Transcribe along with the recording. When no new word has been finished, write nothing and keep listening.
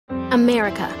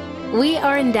America. We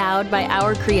are endowed by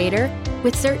our Creator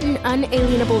with certain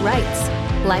unalienable rights: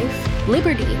 life,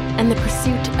 liberty, and the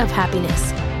pursuit of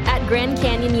happiness. At Grand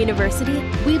Canyon University,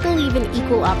 we believe in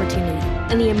equal opportunity,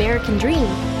 and the American dream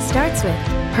starts with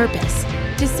purpose.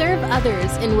 To serve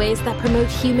others in ways that promote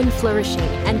human flourishing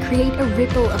and create a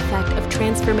ripple effect of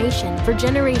transformation for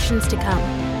generations to come.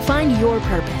 Find your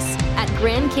purpose at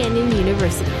Grand Canyon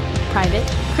University. Private,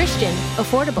 Christian,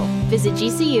 affordable. Visit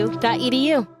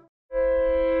gcu.edu.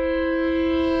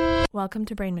 Welcome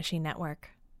to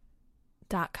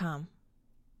BrainMachineNetwork.com.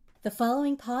 The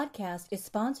following podcast is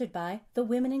sponsored by the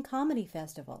Women in Comedy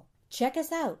Festival. Check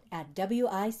us out at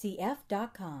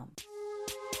WICF.com.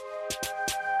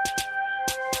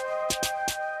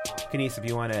 Kenise, if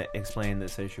you want to explain the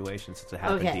situation since it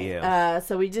happened to you.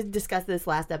 So we just discussed this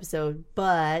last episode,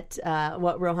 but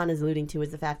what Rohan is alluding to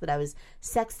is the fact that I was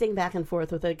sexting back and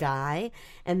forth with a guy,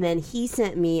 and then he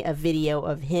sent me a video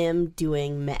of him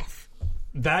doing meth.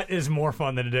 That is more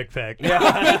fun than a dick pic. Yeah.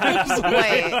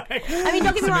 I mean,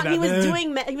 don't get me wrong. He was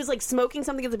doing. He was like smoking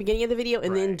something at the beginning of the video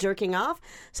and then jerking off.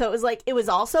 So it was like it was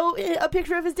also a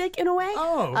picture of his dick in a way.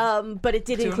 Oh, but it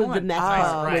did include the meth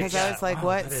part. Because I was like,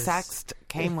 what sext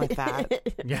came with that?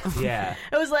 Yeah.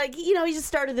 It was like, he just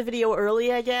started the video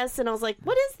early, I guess, and I was like,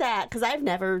 what is that? Because I've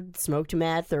never smoked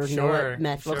meth or know what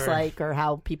meth looks like or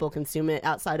how people consume it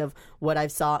outside of what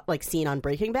I've seen on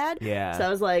Breaking Bad. Yeah. So I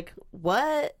was like,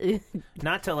 what?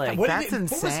 Not to like. That's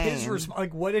insane. What was his response?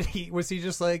 Like, what did he? Was he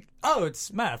just like, oh,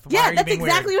 it's meth? Why Yeah, are you that's being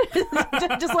exactly weird?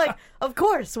 what. Just like, of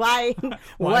course. Why? Why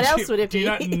What do else you- would it Do be? you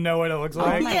not know what it looks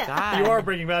like? Oh my God. You are a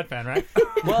Breaking Bad fan, right?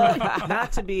 Well,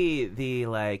 not to be the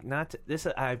like, not to, this.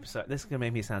 I'm sorry, this is gonna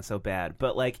make me sound so bad,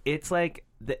 but like, it's like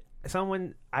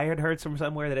someone I had heard from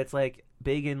somewhere that it's like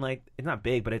big in like, it's not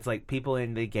big, but it's like people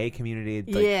in the gay community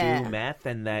like do meth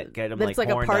and that get them That's like like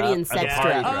a horned party up. and sex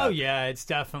party drug. Oh yeah, it's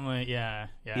definitely yeah.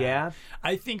 Yeah?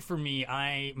 I think for me,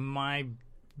 my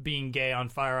being gay on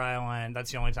Fire Island,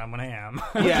 that's the only time when I am.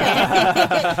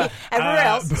 Yeah. Everywhere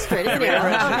else, straight as an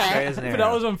arrow. Straight as an But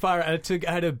arrow. I was on fire.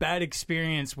 I had a bad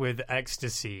experience with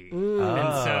ecstasy,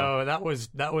 and so that was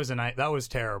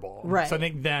terrible. Right. So I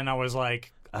think then I was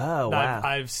like, Oh wow!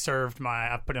 I've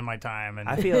put in my time, and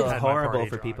I feel had my horrible party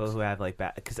for drugs. people who have like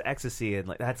bad, because ecstasy and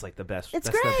like that's like the best. It's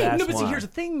that's great. The best No, but see, one. here's the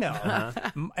thing, though.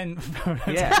 And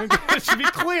Yeah. it should be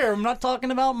clear, I'm not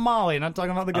talking about Molly. I'm not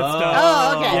talking about the good stuff.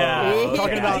 Oh, okay. Yeah, I'm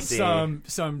talking I about see. some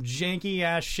janky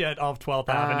ass shit off 12th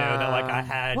Avenue that like I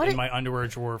had What in it- my underwear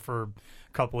drawer for a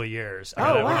couple of years.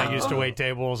 Oh, When wow. I used to wait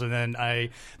tables, and then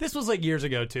this was like years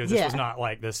ago too. This Yeah. was not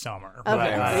like this summer.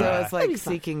 Okay. Right. So it's like Pretty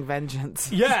fun. seeking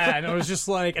vengeance. Yeah, and it was just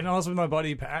like, and I was with my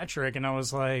buddy Patrick, and I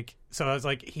was like, I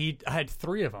had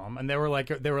 3 of them, and they were like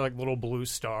little blue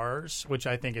stars, which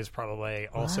I think is probably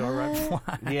also a red flag.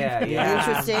 Yeah.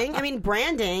 Interesting. I mean,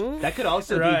 branding. That could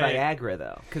also Right. be Viagra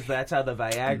though, because that's how the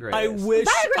Viagra I is. wish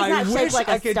Viagra's not shaped like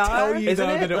a I could star. tell you Isn't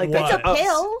though it? that it Like, was. that's a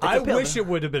pill. I It's a pill. wish it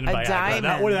would have been A Viagra. That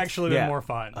diamond. would have actually been Yeah. more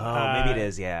fun. Oh, maybe it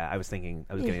is. Yeah, I was getting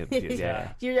confused.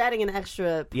 Yeah. You're adding an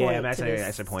extra point. Yeah, I'm to actually this an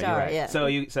extra point. star, You're right. Yeah. So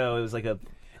it was like a.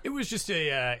 It was just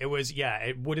it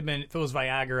would have been, if it was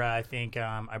Viagra, I think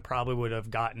I probably would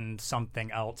have gotten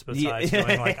something else besides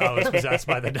feeling like I was possessed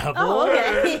by the devil. Oh,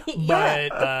 okay.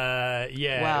 But,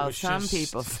 yeah. Well, it was some just-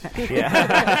 people say.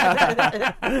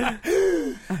 Yeah.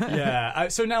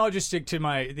 So now I'll just stick to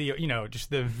just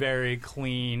the very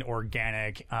clean,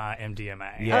 organic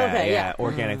MDMA. Yeah, Okay, yeah.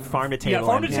 organic farm to table. Yeah,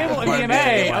 farm to table Farm to MDMA,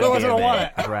 table otherwise I don't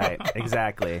want MDMA. Right,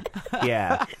 exactly.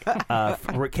 Yeah,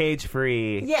 cage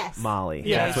free. Yes. Molly.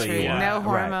 Yeah, that's what you true. want. No Right.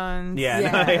 hormones. Yeah,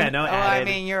 Yeah. no Oh, I added.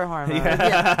 mean, your hormones.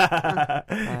 Yeah,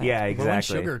 Low in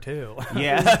exactly. sugar too.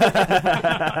 Yeah.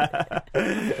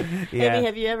 Yeah. Amy,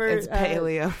 have you ever? It's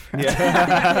paleo.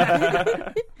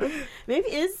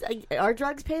 Maybe are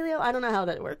drugs paleo? I don't know how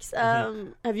that works.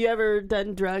 Have you ever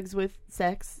done drugs with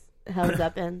sex? How's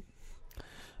that been?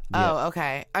 Oh,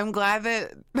 okay. I'm glad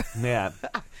that Yeah.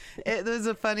 it was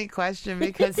a funny question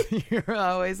because you're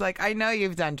always like, I know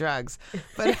you've done drugs,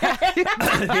 but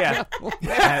Yeah.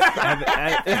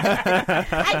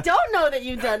 I don't know that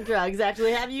you've done drugs.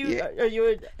 Actually, have you? Yeah. Are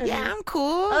you? yeah, I'm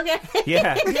cool. Okay.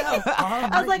 Yeah. I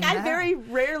was like, I very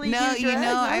rarely. No, do you drugs.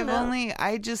 know, I don't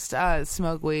I just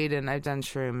smoke weed and I've done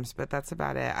shrooms, but that's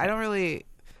about it.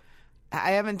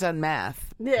 I haven't done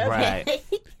math. Yeah, okay. Right.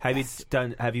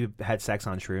 Have you had sex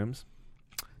on shrooms?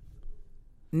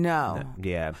 No.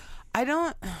 Yeah. I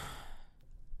don't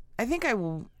think I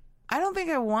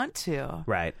want to.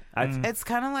 Right. It's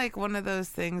kind of like one of those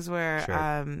things where Sure.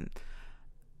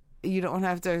 you don't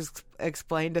have to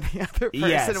explain to the other person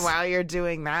Yes. while you're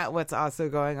doing that what's also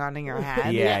going on in your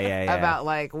head. Yeah. About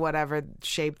like whatever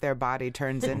shape their body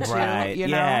turns into. Right. You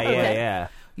know? Yeah.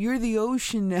 You're the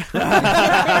ocean now.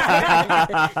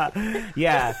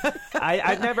 Yeah.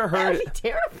 I've never heard. That'd be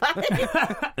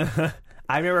terrifying.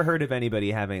 I've never heard of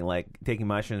anybody having like taking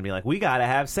mushrooms and be like, we gotta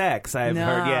have sex. I've No.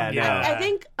 heard. Yeah. No. I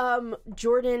think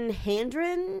Jordan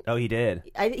Handren, Oh, he did.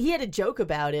 he had a joke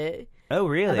about it. Oh,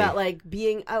 really? About like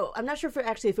being I'm not sure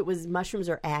if it was mushrooms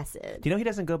or acid. Do you know he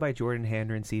doesn't go by Jordan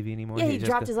Handren CV anymore? Yeah, he just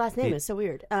dropped goes- his last name. he- It's so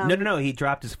weird. No. He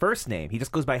dropped his first name. He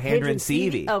just goes by Handren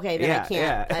CV. Okay, then I can't.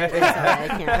 Yeah. I'm sorry, I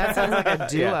can't. That sounds like a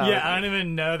duo. Yeah, I don't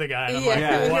even know the guy. And I'm Yeah,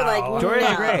 like, you're wow. like, Jordan's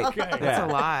no. great. Okay. That's a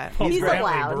lot. He's Bradley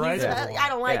allowed. Bryce He's, is allowed. I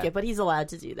don't like Yeah. it, but he's allowed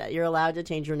to do that. You're allowed to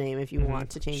change your name if you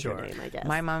want to change your Sure. name, I guess.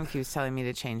 My mom keeps telling me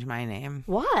to change my name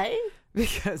Why?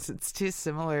 because it's too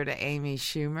similar to Amy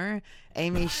Schumer.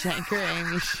 Amy Shanker,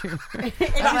 Amy Schumer. And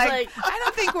she's I'm like, I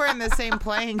don't think we're in the same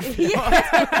playing field.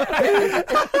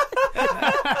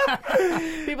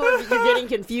 people are you're getting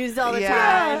confused all the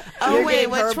time. Oh, You're wait, getting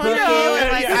which her one are you? booking.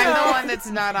 And, like, I'm the one that's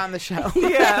not on the show.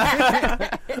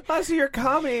 Yeah. Oh, so your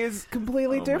comedy is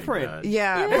completely different.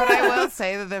 Yeah, but I will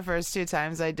say that the first two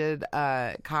times I did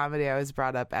comedy, I was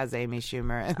brought up as Amy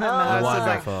Schumer, and then I was just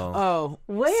like, Wonderful. "Oh,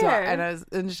 Where? So, and I was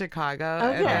in Chicago,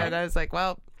 and Okay. then I was like,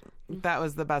 "Well, that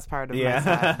was the best part of my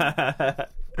set."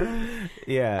 Yeah.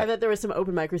 Yeah. I bet there were some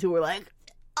open micers who were like,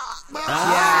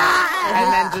 Yeah,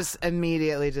 and then just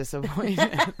immediately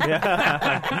disappointed.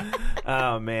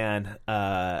 Oh man.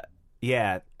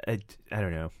 Yeah. I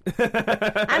don't know.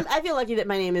 I feel lucky that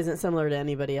my name isn't similar to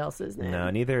anybody else's name. No,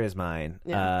 neither is mine.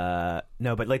 Yeah.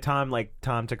 No, but like Tom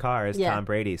Takar is Yeah. Tom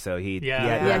Brady, so he Yeah.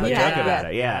 had Yeah, a he joke had- about yeah.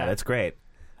 it. Yeah, that's great.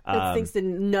 It's things to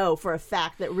know for a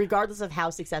fact that regardless of how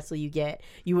successful you get,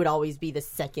 you would always be the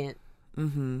second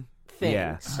thing.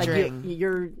 Yeah. Like String.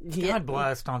 you're God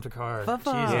bless Tom Takar. Fuck.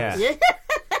 Jesus. Yeah.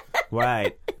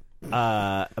 Right.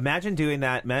 Imagine doing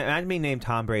that. Imagine being named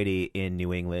Tom Brady in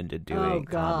New England and doing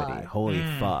God. comedy. Holy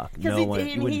fuck! Because No one.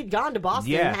 you wouldn't- he'd gone to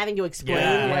Boston Yeah. having to explain,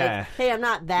 Yeah. like, Yeah. hey, I'm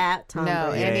not that Tom No,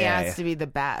 Brady. and he Yeah, has yeah. to be the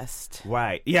best.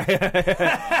 Right. Yeah.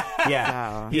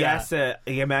 Yeah. So- He Yeah. has to.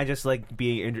 You imagine just like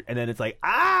being, and then it's like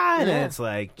and then it's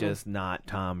like just not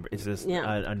Tom. It's just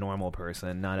Yeah. a normal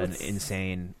person, not an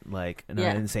insane not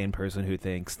Yeah. an insane person who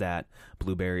thinks that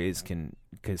blueberries can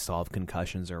solve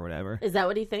concussions or whatever. Is that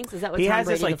what he thinks? Is that what He Tom has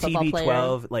Brady, this like the football player?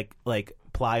 TB12 like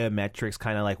plyometrics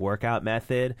kind of like workout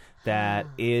method that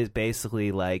is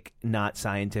basically like not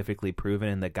scientifically proven,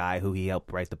 and the guy who he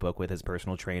helped write the book with, his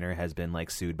personal trainer, has been like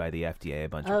sued by the FDA a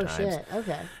bunch Oh of times shit!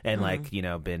 Okay. and like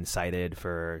been cited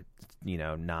for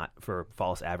not for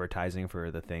false advertising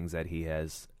for the things that he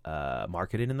has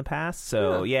marketed in the past.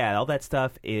 So yeah, all that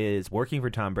stuff is working for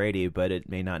Tom Brady, but it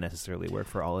may not necessarily work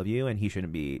for all of you, and he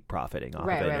shouldn't be profiting off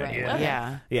Right, of it. right, right. anyway. Okay.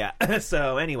 Yeah. Yeah.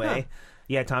 So anyway,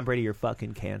 yeah, Tom Brady, you're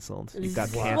fucking canceled. You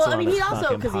got canceled Well, I mean, on he this also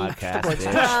fucking because he podcast. supports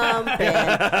bitch. Trump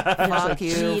and Fuck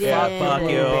you. cheated. Fuck you.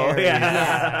 Blueberries.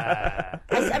 Yeah.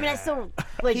 I mean, I still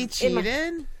like He in my-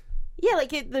 cheated? yeah, like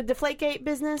the Deflategate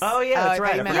business. Oh yeah, Oh, that's I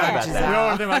right. I thought you forgot meant about Giselle.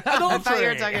 that. No, I'm like, I thought you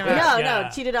were talking no, about- Yeah. no,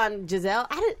 cheated on Giselle.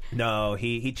 I didn't. No,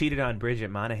 he cheated on Bridget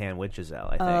Monahan with Giselle,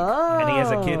 I think, and he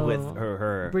has a kid with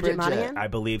her. Bridget Monahan? I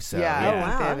believe so. Yeah, Yeah. I think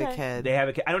wow, they have okay. a kid. They have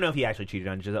a kid. I don't know if he actually cheated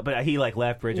on Giselle, but he like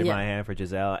left Bridget Yeah. Monahan for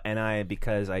Giselle, and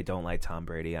because I don't like Tom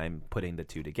Brady, I'm putting the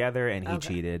two together, and he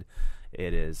cheated.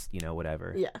 It is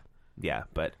whatever. Yeah,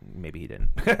 but maybe he didn't.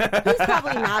 He's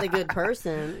probably not a good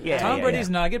person. Yeah. Tom Brady's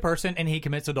not a good person, and he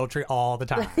commits adultery all the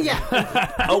time. Yeah.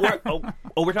 we're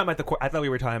talking about the. I thought we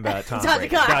were talking about Tom Tom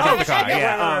Brady. Takar. Tom Oh, Takar.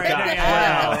 Yeah. Oh right, god.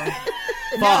 yeah.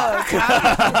 Wow.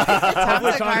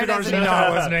 Hopefully, Tom Takar Takar's doesn't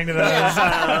not listening to this.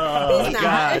 He's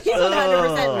not. He's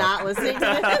 100% not listening to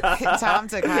this. Tom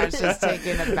Takar's just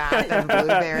taking a bath in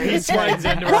blueberries. Slides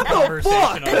into our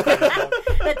conversation.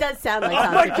 That does sound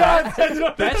like Tom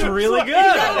Takar. That's really good.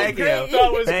 Thank you.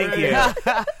 That was Thank great. you.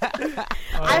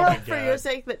 I my hope for God. your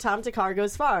sake that Tom Takar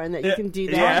goes far and that you can do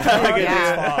that. Yeah.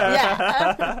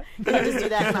 Yeah. You can just do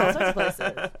that in all sorts of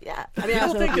places. Yeah. I mean, I People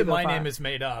also think hope you that go my far. name is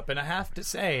made up, and I have to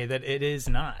say that it is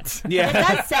not. It Yeah.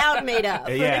 does sound made up.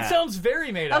 Yeah. It sounds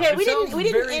very made up. Okay, It we sounds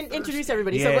didn't very introduce thirsty.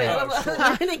 everybody. Yeah. So wait, I'm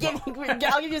gonna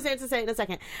I'll give you a chance to say it in a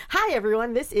second. Hi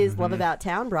everyone, this is Love About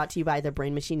Town, brought to you by the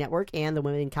Brain Machine Network and the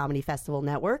Women in Comedy Festival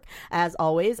Network. As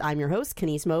always, I'm your host,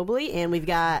 Kenise Mobley, and we've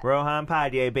got Rohan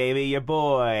Padye, baby, your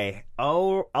boy.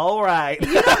 Oh, all right.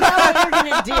 You don't know what you're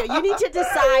gonna do. You need to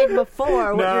decide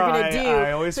before what No, you're gonna do,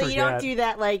 I always so you don't forget. do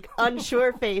that like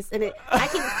unsure face. And I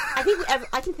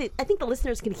think the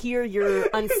listeners can hear your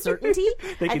uncertainty.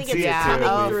 They I can think see it's it, coming too.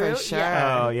 Oh, through. for sure.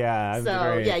 Yeah. Oh, yeah. I'm So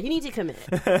very- yeah, you need to commit.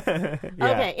 Yeah.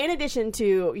 Okay. In addition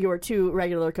to your two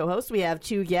regular co-hosts, we have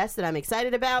two guests that I'm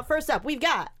excited about. First up, we've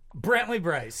got Brantley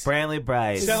Bryce. Brantley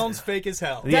Bryce. Sounds fake as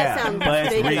hell. that Yeah, sounds but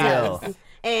it's big real. as-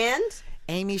 and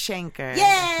Amy Schenker.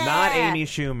 yeah, Not Amy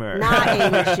Schumer. Not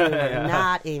Amy Schumer.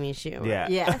 Not Amy Schumer. Yeah.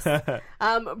 Yes.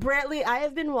 Brantley, I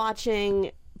have been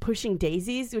watching Pushing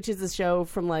Daisies, which is a show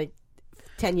from like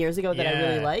 10 years ago that I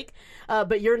really Yeah. like.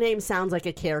 But your name sounds like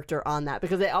a character on that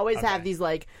because they always have these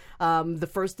like the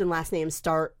first and last names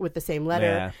start with the same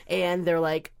letter and they're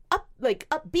like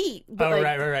upbeat, but Oh,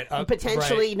 like right.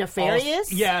 potentially Right. nefarious.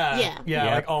 Also, yeah.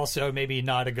 Yeah. Like also maybe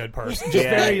not a good person. Just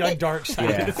Yeah. very like dark side.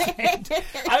 Yeah. of the thing.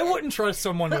 I wouldn't trust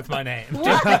someone with my name.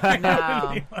 What?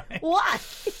 No. Why?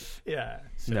 Yeah.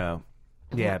 So, No.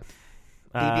 Yeah.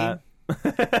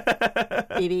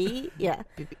 Maybe. Yeah.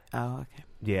 Oh, okay.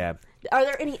 Yeah. Are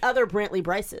there any other Brantley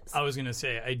Bryces? I was gonna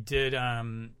say I did.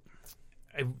 Not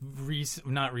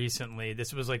recently.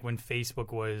 This was like when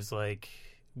Facebook was like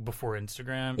before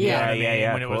Instagram. You know Yeah. what I mean?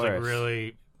 Yeah, When of it was like course.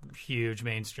 really huge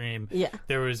mainstream. Yeah.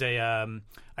 There was a.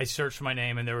 I searched for my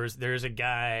name and there's a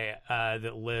guy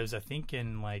that lives I think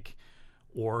in like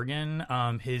Oregon.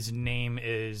 His name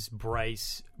is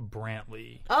Bryce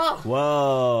Brantley. Oh, I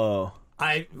Whoa.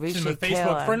 sent him a should kill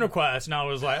Facebook him. friend request, and I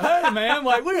was like, "Hey, man!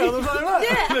 Like, look at this!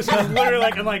 Yeah. This is literally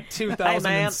like in like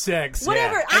 2006.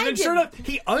 Whatever, And I then did- sure enough,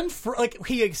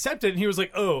 he accepted, and he was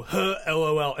like, "Oh,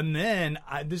 LOL." And then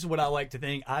this is what I like to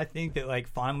think. I think that like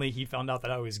finally he found out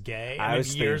that I was gay, I and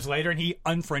was then years thinking- later, and he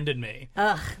unfriended me.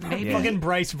 Maybe Fucking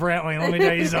Bryce Brantley. Let me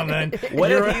tell you something.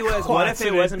 What You're if he a was? What if it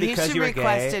closeted- wasn't you because should you were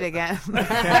request gay? it again.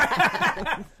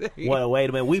 Well, wait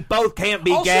a minute. We both can't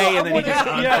be Also, gay, I and then he just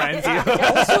wanna- unfriends you.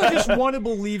 Also, I just want to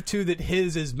believe too that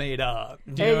his is made up.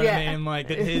 Do you know what Yeah. I mean? Like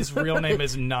that his real name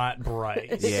is not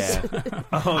Bryce. Yeah.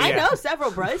 Oh, I yeah. know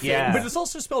several Bryces. Yeah. But it's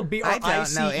also spelled I don't know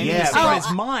B-R-I-C-E. any Yeah. Same as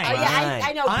Oh, mine. yeah,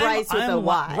 I know Bryce with a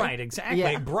Y. Right, exactly.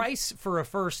 Yeah. Bryce for a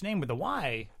first name with a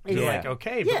Y. You're Yeah. like,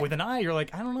 okay, Yeah. but with an I, you're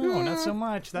like, I don't know, not so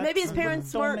much. That's Maybe his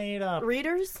parents all weren't made up.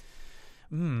 readers.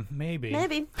 Maybe.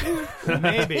 Maybe.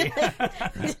 Maybe.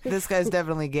 This guy's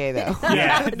definitely gay, though.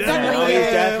 Yeah, Definitely,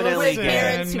 he's definitely with gay.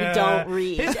 parents who don't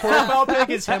read. His profile pic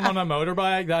is him on a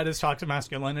motorbike. That is toxic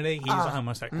masculinity. He's a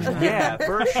homosexual. Yeah,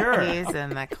 for sure. He's in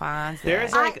the closet.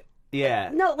 There's like, yeah.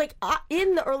 No, like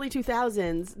in the early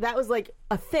 2000s, that was like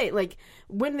a thing. Like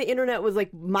when the internet was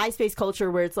like MySpace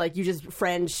culture, where it's like you just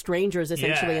friend strangers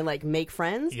essentially Yeah. and like make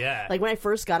friends. Yeah. Like when I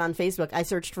first got on Facebook, I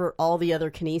searched for all the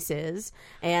other Kineses,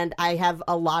 and I have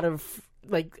a lot of.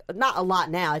 Like, not a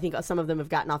lot now. I think some of them have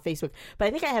gotten off Facebook. But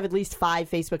I think I have at least 5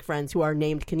 Facebook friends who are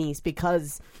named Kinese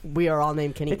because we are all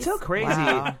named Kinese. It's so crazy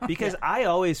Wow. because I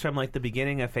always, from like the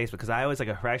beginning of Facebook, because I was like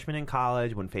a freshman in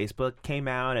college when Facebook came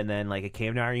out, and then like it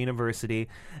came to our university,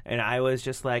 and I was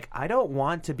just like, I don't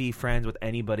want to be friends with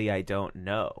anybody I don't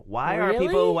know. Why are Really?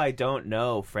 people who I don't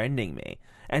know friending me?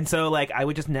 And so like I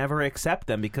would just never accept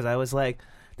them because I was like,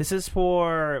 this is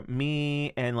for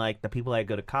me and like the people I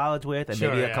go to college with, and Sure,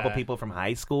 maybe a couple yeah. people from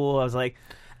high school. I was like,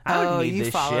 I don't Oh, need you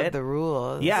this followed shit. the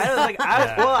rules. Yeah, I was like,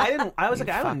 I was like,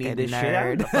 I don't need fucking this shit. I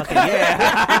nerd. don't fucking,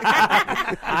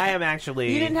 yeah. I am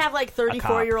actually. You didn't have like cop.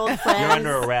 34-year-old friends. You're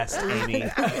under arrest, Amy.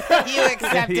 You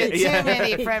accepted Yeah. too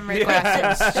many friend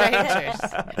requests from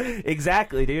strangers.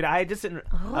 Exactly, dude. I just didn't.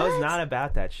 I was What? not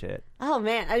about that shit. Oh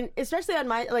man, and especially on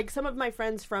my some of my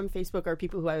friends from Facebook are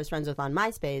people who I was friends with on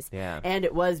MySpace. Yeah. And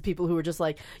it was people who were just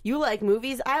like, "You like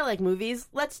movies, I like movies.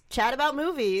 Let's chat about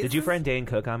movies." Did you friend Dane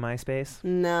Cook on MySpace?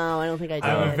 No, I don't think I did.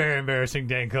 I have a very embarrassing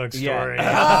Dan Cook story.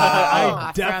 Yeah. I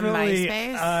From definitely,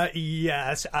 MySpace?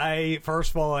 yes. I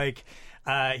first of all, like,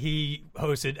 he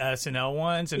hosted SNL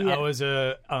once, and Yeah. I was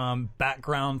a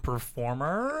background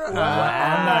performer on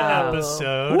Wow. that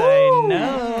episode. Woo. I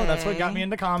know that's what got me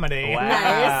into comedy.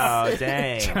 Wow,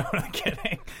 dang. I'm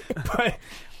kidding. But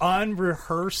on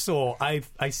rehearsal, I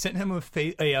sent him a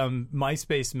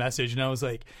MySpace message, and I was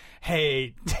like,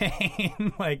 "Hey,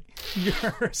 Dane, like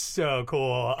you're so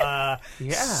cool,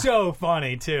 so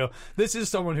funny too. This is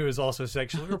someone who is also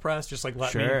sexually repressed. Just like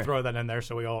let Sure. me throw that in there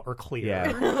so we all are clear."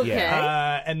 Yeah. Okay.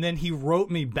 Yeah. And then he wrote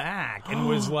me back and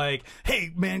was like,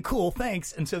 "Hey, man, cool,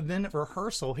 thanks." And so then at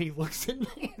rehearsal, he looks at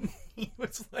me and he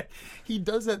was like, he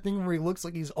does that thing where he looks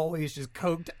like he's always just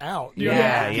coked out. You know?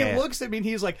 Yeah, He yeah. looks at me and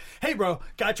he's like, "Hey, bro,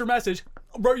 got your message.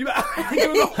 Bro, you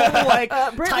doing the whole like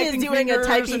Brittany is typing doing a fingers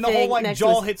typing and the whole thing like next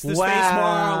jaw to hits the Wow. space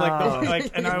bar,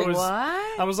 like and I was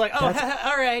What? I was like, oh,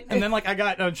 all right, and then like I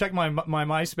got checked my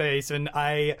MySpace and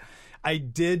I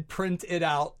did print it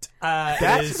out.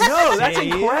 That's Did he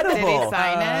incredible.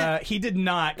 sign it? He did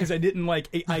not because I didn't like.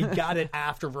 I got it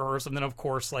after rehearsal, and then of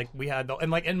course like we had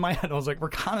and like in my head I was like, we're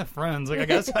kind of friends. Like I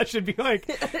guess I should be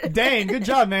like, Dane, good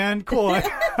job, man, cool.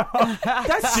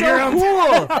 That's so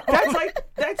cool.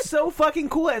 That's so fucking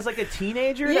cool. As like a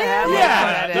teenager to have like,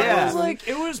 Yeah, it that is. was like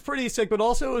it was pretty sick, but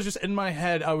also it was just in my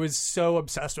head. I was so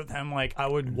obsessed with him. Like I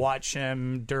would watch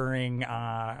him during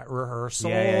rehearsal,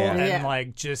 Yeah. and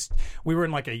like just we were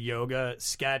in like a yoga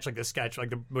sketch, like the sketch,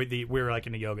 like we were like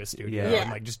in a yoga studio, Yeah.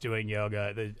 and like just doing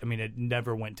yoga. I mean, it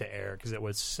never went to air because it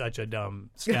was such a dumb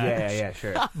sketch. Yeah,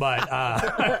 sure.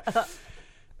 But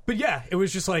but yeah, it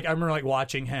was just like I remember like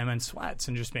watching him in sweats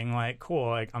and just being like, cool,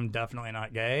 like I'm definitely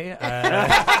not gay.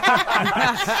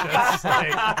 It's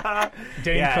like,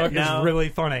 Dane Yeah, Cook no. is really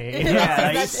funny.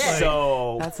 Yeah, That's he's it.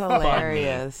 so. That's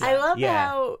hilarious. I love Yeah.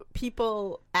 how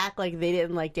people act like they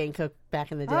didn't like Dane Cook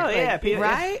back in the day. Oh Like, yeah, people,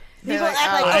 Right? People They're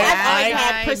act like oh, they I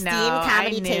had pristine know,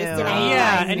 comedy I taste knew. and I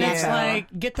Yeah, I and it's know.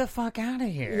 like, get the fuck out of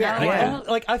here. Yeah. Like, Yeah.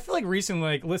 like, I feel like recently,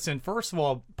 like, listen, first of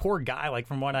all, poor guy, like,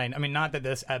 from what I mean, not that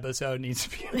this episode needs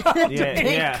to be about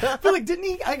Yeah. but, like, didn't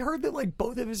he, I heard that, like,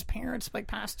 both of his parents, like,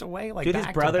 passed away, like, Dude, his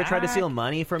back brother tried to back. steal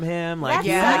money from him. Like, That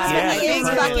Yeah, sucks, yeah, but he is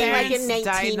crazy. fucking like a Parents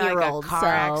died in, like, a 19-year-old. car So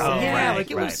accident. Oh, Yeah, right, like,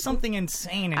 it right. was something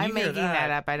insane. And I'm you hear making that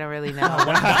up. I don't really know.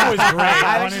 That was great.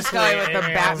 I was just honestly. going with the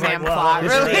And I was Batman like, well, plot,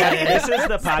 this really. is- This is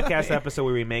the podcast episode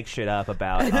where we make shit up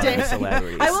about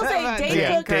celebrities. I will say Dane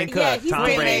Yeah, Cook. Dane Cook, Yeah, he's Tom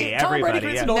been Brady, Tom Brady, everybody.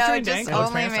 Chris Yeah. Adolfo, No, Dane just Cook,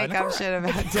 only parents make died. up shit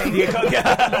about Dane.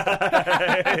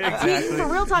 Exactly. For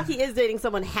real talk, he is dating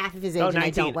someone half of his age, Oh, and I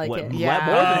 19. don't like What, it.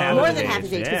 Yeah. More More than half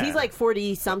his age, because yeah. he's like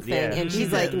 40 something, Yeah. and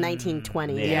she's like 19,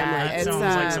 20. Yeah. And Yeah, I'm like, it's,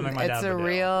 sounds like something my it's dad a would do.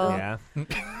 real Yeah.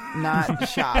 not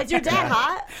shot. is your dad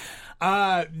hot?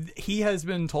 He has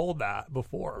been told that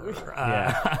before.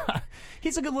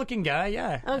 He's a good-looking guy.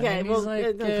 Yeah. Okay, I mean, he's well, like,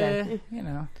 okay. you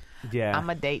know. Yeah. I'm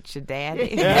a date your daddy.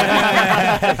 He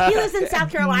lives in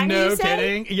South Carolina. No you say?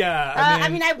 kidding. Yeah.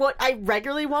 I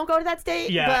regularly won't go to that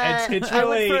state. Yeah, but it's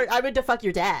really- I would fuck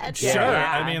your dad. Sure.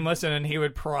 Yeah. I mean, listen, and he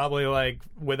would probably, like,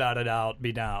 without a doubt,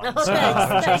 be down. Oh, So,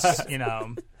 nice. just, you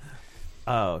know.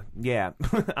 Oh, yeah.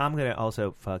 I'm going to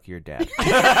also fuck your dad.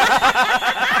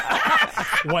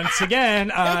 Once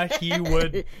again, he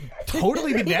would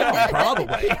totally be down,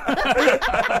 probably.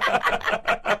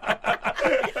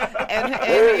 And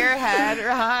in your head,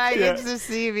 I get to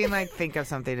see you being like, think of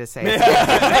something to say.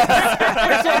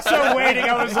 I was so waiting.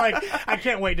 I was like, I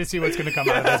can't wait to see what's going to come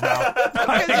out of his mouth.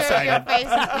 I'm Because your excited. face,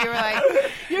 you were like,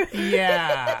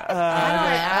 Yeah. how do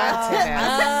I add to this?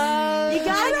 You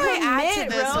gotta How do I add to commit,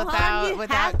 this Rohan. without You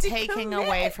without have to taking commit.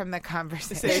 away from the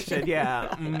conversation? Yeah.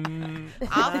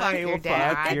 I'll fuck I your will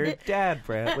dad. fuck your dad,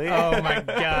 Bradley. Oh my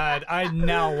god! I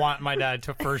now want my dad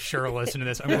to for sure listen to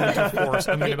this. I'm going to force.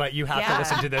 I'm going to bet you have to Yeah.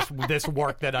 listen to this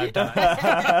work that I've done.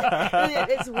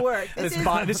 It's work. This is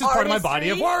part of my body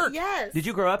of artistry. work. Yes. Did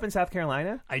you grow up in South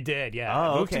Carolina? I did. Yeah. Oh,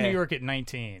 I moved to okay. New York at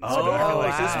 19. Oh, I feel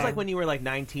like so this was wow. like when you were like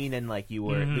 19 and like you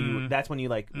were. That's when you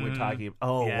like were talking.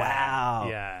 Oh yeah, wow.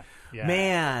 Yeah. Yeah.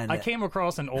 Man. I came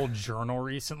across an old journal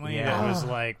recently Yeah. that was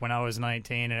like when I was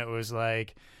 19, and it was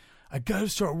like, I gotta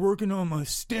start working on my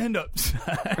stand-up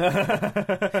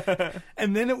set.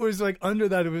 And then it was like under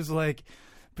that, it was like,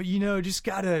 but you know, just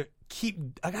I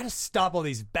gotta stop all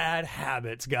these bad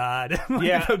habits, God. Like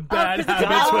Yeah. the bad Oh, 'cause it's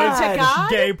habits God. was To God?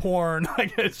 gay porn.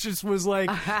 Like it just was like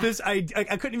this. I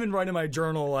couldn't even write in my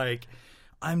journal like,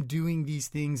 I'm doing these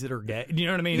things that are gay. You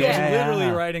know what I mean? It Yeah. was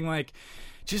literally writing like,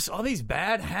 just all these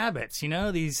bad habits, you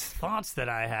know, these thoughts that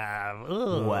I have.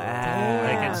 Ugh. Wow.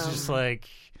 Like it's just like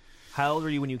How old were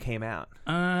you when you came out?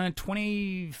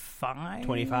 25.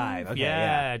 25. Okay.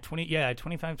 Yeah,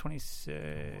 25,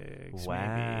 26. Wow.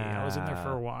 Maybe. I was in there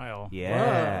for a while.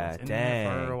 Yeah. I was in Dang.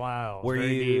 there for a while. Were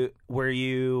Very you deep. were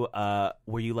you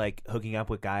like hooking up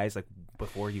with guys like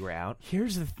before you were out?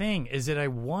 Here's the thing: is that I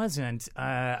wasn't.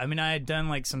 I mean, I had done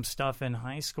like some stuff in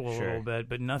high school a Sure. little bit,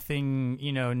 but nothing.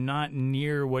 You know, not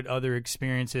near what other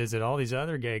experiences that all these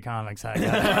other gay comics had.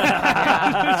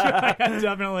 I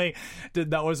definitely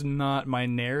did. That was not my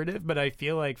narrative, but I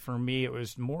feel like for me, it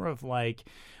was more of like.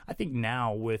 I think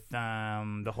now with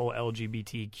the whole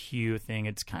LGBTQ thing,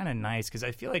 it's kind of nice because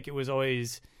I feel like it was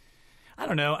always. I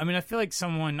don't know. I mean, I feel like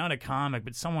someone, not a comic,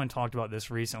 but someone talked about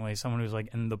this recently. Someone who's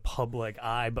like in the public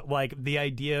eye, but like the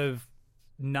idea of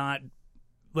not,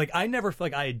 like I never feel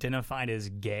like I identified as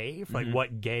gay for like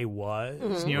what gay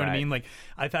was. You know what I Right. mean? Like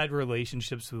I've had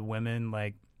relationships with women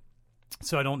like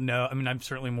So I don't know. I mean, I'm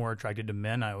certainly more attracted to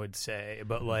men, I would say.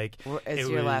 But like, Is it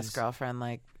your was... last girlfriend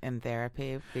like in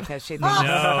therapy because she thinks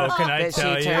No, can I that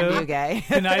tell she turned you? you gay?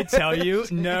 Can I tell you?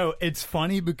 No, it's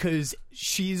funny because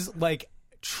she's like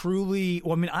truly.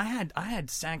 Well, I mean, I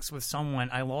had sex with someone.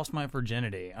 I lost my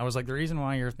virginity. I was like, the reason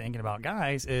why you're thinking about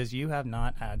guys is you have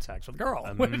not had sex with a girl,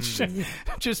 which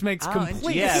just makes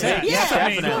complete sense. Yeah, I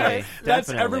mean, definitely. that's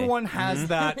Definitely. everyone has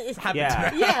that.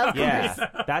 Yeah, Yeah, of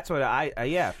yeah. That's what I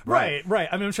Right.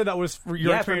 I mean, I'm sure that was for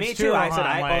your Yeah, for experience me too. I Rohan,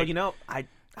 said, like, you know,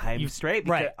 I'm straight,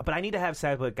 because, right. but I need to have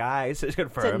sex with guys to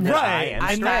confirm that I Right. am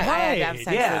I'm straight. not- I had to have Right.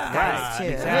 sex Yeah, with guys too.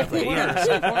 exactly.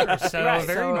 Yeah. So Right.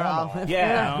 very So, normal.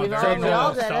 Yeah. We've very all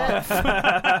normal done it. stuff.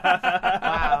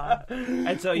 Wow.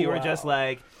 And so you were just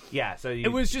like, yeah. So you,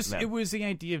 It was just, no. it was the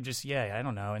idea of just, I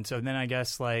don't know. And so then I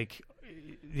guess like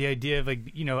the idea of like,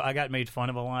 you know, I got made fun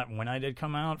of a lot when I did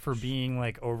come out for being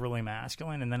like overly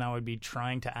masculine, and then I would be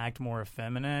trying to act more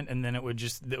effeminate, and then it was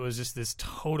just this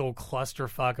total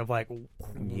clusterfuck of like,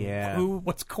 Yeah.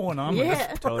 what's going on with Yeah.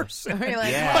 this person? You're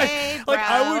like, Yeah. hey, Like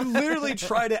I bro. would literally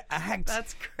try to act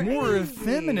That's more crazy.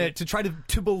 effeminate to try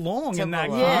to belong in that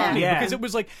belong. community, Yeah. because it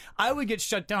was like I would get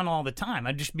shut down all the time.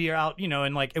 I'd just be out, you know,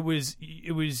 and like it was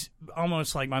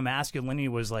almost like my masculinity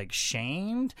was like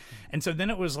shamed, and so then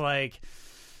it was like,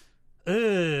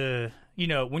 you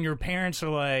know, when your parents are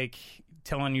like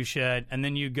telling you shit, and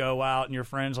then you go out and your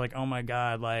friends like, oh my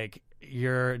god, like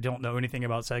you don't know anything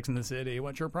about Sex in the City.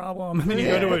 What's your problem? And then you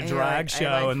go to a And you're drag like, I show,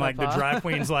 like and like the football. drag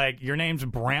queen's like, your name's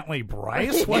Brantley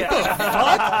Bryce. What the fuck?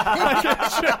 Like,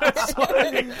 it's just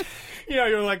like, you know,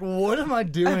 you're like, what am I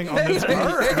doing on this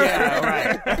earth? Yeah,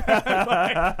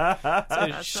 right.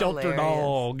 It's a shelter hilarious.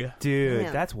 dog. Dude,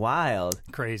 Man. that's wild,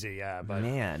 Crazy, yeah, but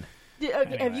man. Okay, have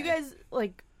you Anyway. guys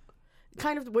like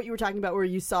kind of what you were talking about where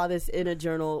you saw this in a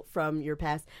journal from your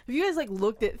past? Have you guys like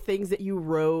looked at things that you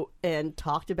wrote and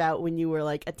talked about when you were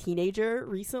like a teenager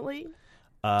recently?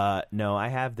 No, I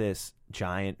have this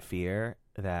giant fear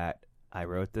that I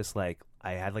wrote this, like,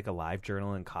 I had like a live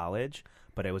journal in college,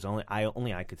 but it was only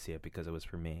I could see it because it was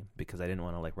for me, because I didn't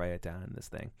want to like write it down in this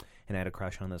thing. And I had a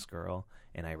crush on this girl,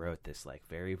 and I wrote this like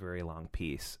very, very long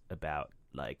piece about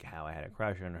like how I had a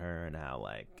crush on her, and how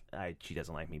like she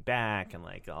doesn't like me back, and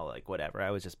like all like whatever. I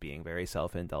was just being very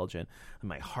self-indulgent, and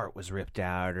my heart was ripped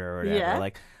out or whatever. Yeah.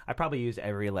 Like I probably used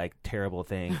every like terrible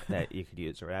thing that you could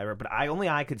use or whatever, but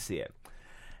I could see it.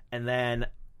 And then,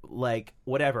 like,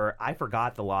 whatever, I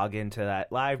forgot the login to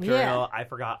that live journal. I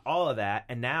forgot all of that.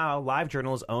 And now live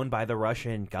journal is owned by the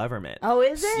Russian government. Oh,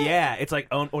 is it? Yeah, it's like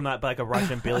owned, well, not but like a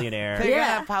Russian billionaire. They're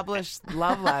Yeah. gonna publish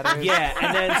love letters. Yeah,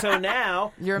 and then so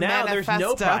now Your there's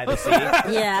no manifesto. privacy.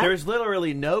 Yeah. There's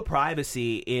literally no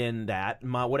privacy in that.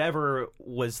 Whatever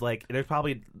was like, there's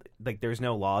probably like there's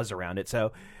no laws around it.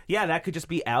 So yeah, that could just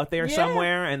be out there Yeah.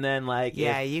 somewhere, and then like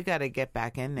Yeah, if- you got to get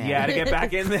back in there. yeah, to get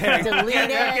back in there, Delete get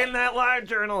back it. in that live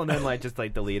journal, and then like just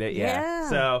like delete it. Yeah. Yeah.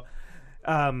 So,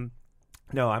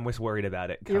 no, I'm just worried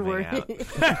about it You're coming worried.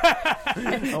 out.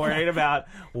 I'm worried about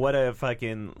what a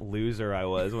fucking loser I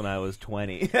was when I was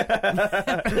 20.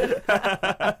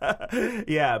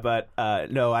 Yeah, but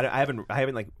no, I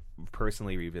haven't like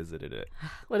personally revisited it.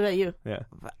 What about you? Yeah.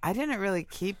 But I didn't really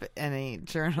keep any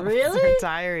journals Really? or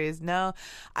diaries. No,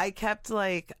 I kept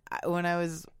like when I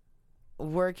was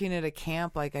working at a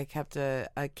camp, like I kept a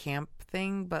camp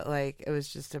thing, but like it was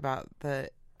just about the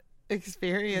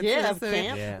experience. Yeah,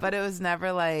 camp. Yeah. But it was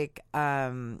never like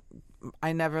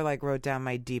I never like wrote down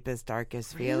my deepest,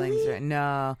 darkest feelings. Really?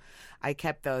 No, I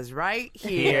kept those right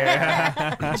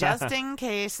here, just in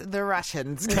case the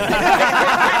Russians. You've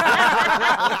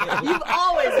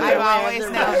always been I've aware of always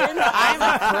the known. Russians.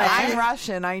 I'm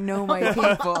Russian. I know my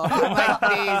people. I'm like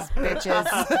these bitches.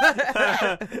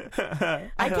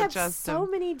 I don't kept trust so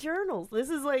them. many journals. This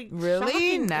is like Really?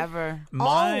 shocking. Never.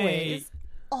 Always.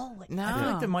 No. I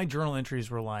feel like that my journal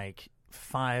entries were like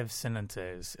 5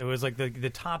 sentences. It was like the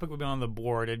topic would be on the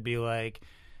board. It'd be like,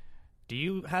 do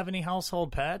you have any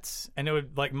household pets? And it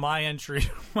would like my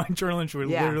journal entry would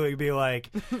Yeah. literally be like,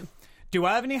 do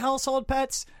I have any household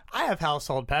pets? I have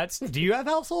household pets. Do you have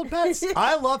household pets?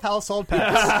 I love household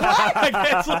pets.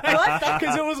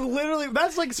 Because it was literally,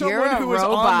 that's like You're someone a who was on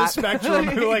the robot. spectrum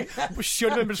who like should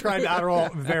have been prescribed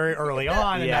Adderall very early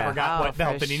on and Yeah. never got what the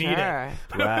help for that he sure.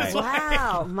 needed. Right.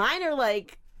 Wow. Mine are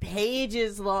like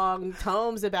pages long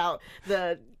tomes about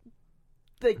the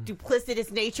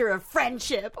duplicitous nature of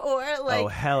friendship, or like Oh,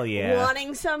 hell yeah.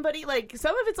 wanting somebody. Like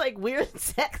some of it's like weird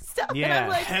sex stuff. And Yeah. I'm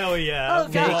like, Hell yeah. Oh,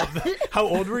 God. How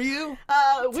old were you?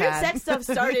 weird 10. sex stuff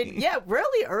started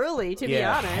really early, to be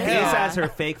honest. Hayes has her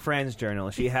fake friends journal.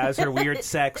 She has her weird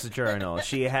sex journal.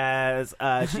 She has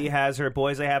her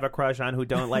boys I have a crush on who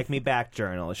don't like me back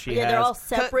journal. She Yeah, has they're all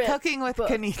separate. Cooking with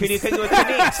books. Kanice. Can you cook with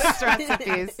Denise? Just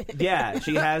recipes. Yeah,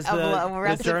 she has the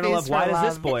recipes journal of for why does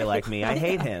this love. boy like me? I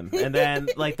hate him. And then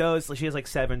like those, she has like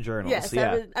 7 journals. Yes,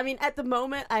 yeah. I mean, at the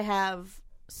moment, I have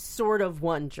sort of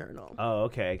one journal, Oh,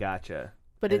 okay, gotcha.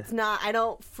 but it's not. I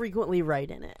don't frequently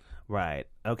write in it. Right.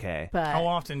 Okay. But How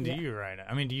often do you write it?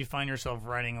 I mean, do you find yourself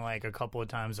writing like a couple of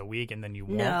times a week and then you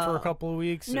won't No. for a couple of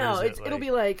weeks? Or No, is it'll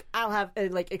be like I'll have a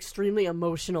like extremely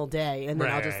emotional day, and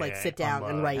then I'll just like sit down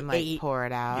and write And like 8 pour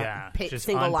it out. yeah, just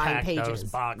single line unpack pages. those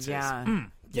boxes. Yeah.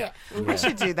 Yeah. I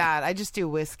should do that. I just do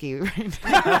whiskey right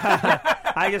now.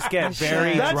 I just get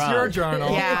very That's drunk. your journal.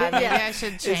 Yeah, maybe Yeah. I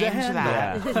should change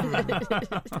that.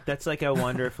 Yeah. That's like a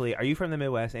wonderfully. Are you from the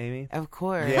Midwest, Amy? Of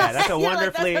course. Yeah, that's a feel like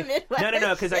that's wonderfully. the Midwest.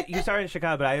 No, because you started in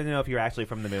Chicago, but I didn't know if you're actually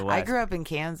from the Midwest. I grew up in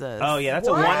Kansas. Oh yeah, that's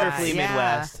What? a wonderfully Yeah.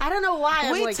 Midwest. I don't know why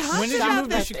I'm We like talked When did you about move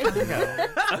to this. Chicago?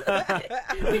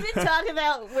 we did talk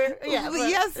about where Well, but-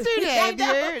 yesterday. I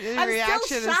know. Your I'm still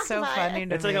reaction is shocked so by funny it.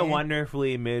 to It's me. like a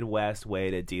wonderfully Midwest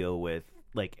way to deal with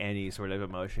like any sort of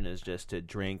emotion is just to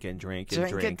drink and drink and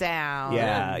Drink drink. it down.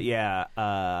 Yeah, yeah.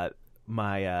 I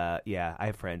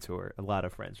have friends who are a lot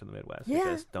of friends from the Midwest who Yeah.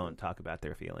 just don't talk about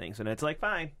their feelings, and it's like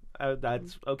fine,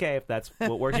 that's okay if that's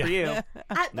what works for you.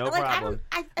 No problem.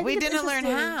 I We think it's didn't learn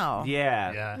interesting how.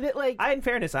 Yeah. Yeah. that, like, In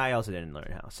fairness, I also didn't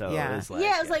learn how. So Yeah. it was like,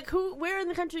 yeah, it's like where in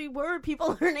the country were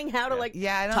people learning how to like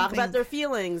Yeah, I don't talk about think- their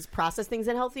feelings, process things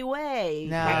in a healthy way,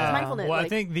 No. practice mindfulness. Well, I like,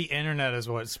 think the internet is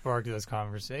what sparked this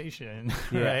conversation,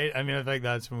 right? I mean, I think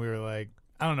that's when we were like,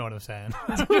 I don't know what I'm saying.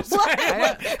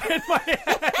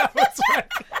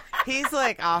 He's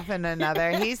like off in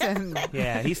another. He's in.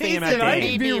 yeah, he's thinking He's about an I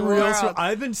dating. can be ADD real. world. So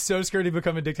I've been so scared to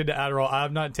become addicted to Adderall.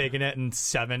 I've not taken it in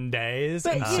 7 days,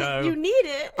 but and so you need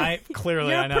it. I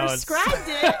clearly You're I know it's prescribed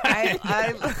it.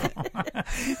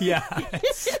 yeah.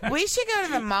 We should go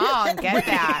to the mall and get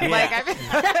that. Like,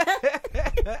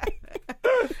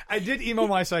 I did email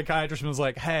my psychiatrist and was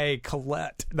like, "Hey,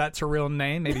 Colette, that's her real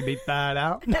name. Maybe beat that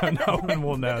out. No one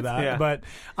will know that." Yeah. But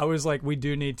I was like, "We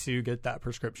do need to get that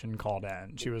prescription called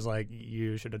in." She was like,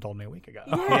 "You should have told me a week ago."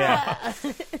 Yeah.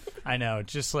 I know.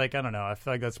 Just like I don't know. I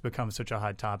feel like that's become such a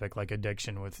hot topic, like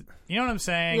addiction. With you know what I'm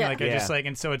saying? Yeah. Like I just Yeah. like,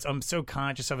 and so I'm so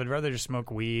conscious of it. I'd rather just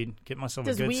smoke weed, get myself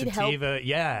Does a good weed help sativa.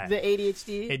 Yeah, The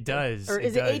ADHD. it does. Or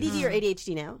is does. it ADD or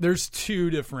ADHD now? There's two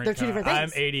different. They're two different I'm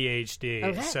things. ADHD,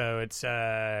 Okay. so it's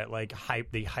like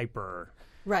the hyper,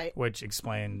 Right. which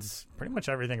explains pretty much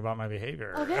everything about my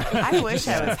behavior. Okay. I wish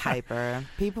I was hyper.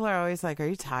 People are always like, "Are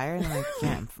you tired?" And I'm like,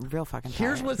 "Yeah, I'm real fucking tired."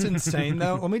 Here's what's insane,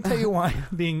 though. Let me tell you why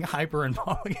being hyper and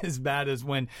falling is bad is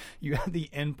when you have the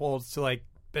impulse to like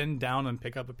bend down and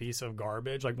pick up a piece of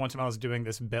garbage. Like one time I was doing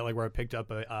this bit like where I picked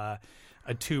up a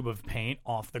tube of paint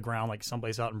off the ground like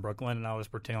someplace out in Brooklyn, and I was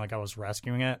pretending like I was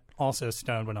rescuing it. Also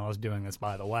stoned when I was doing this,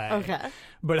 by the way. Okay.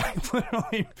 But I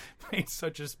literally made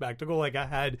such a spectacle. Like I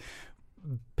had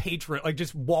patron, like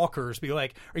just walkers, be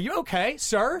like, "Are you okay,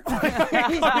 sir?"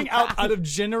 Coming out of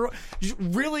general, just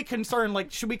really concerned.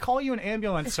 Like, should we call you an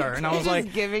ambulance, sir? And I was Just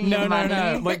like, giving no, you no, no.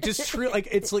 money. Like just like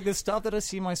it's like the stuff that I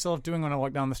see myself doing when I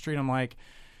walk down the street. I'm like,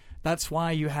 that's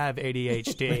why you have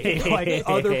ADHD. Like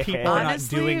other people are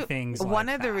Honestly, not doing things. one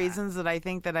like of the that. reasons that I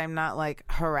think that I'm not like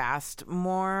harassed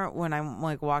more when I'm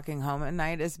like walking home at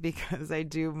night is because I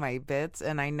do my bits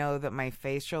and I know that my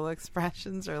facial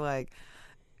expressions are like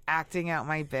acting out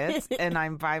my bits and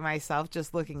I'm by myself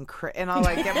just looking and I'll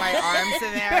like get my arms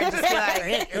in there and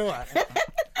just be like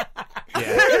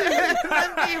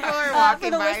people are For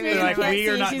walking the by listeners me who Like, can't we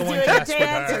are see, not she's going doing to a mess with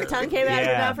dance. her. Her tongue came out of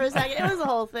her Yeah. mouth for a second. It was a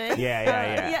whole thing.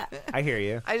 Yeah. Yeah. I hear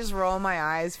you. I just roll my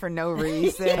eyes for no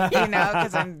reason, you know,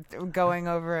 because I'm going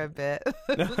over a bit.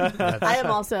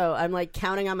 I'm like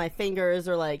counting on my fingers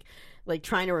or like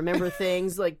trying to remember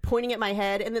things, like pointing at my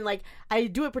head, and then like I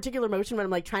do a particular motion when I'm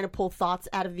like trying to pull thoughts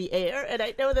out of the air, and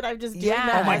I know that I'm just doing Yeah.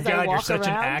 that Oh my as I god, walk you're such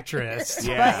an around. actress.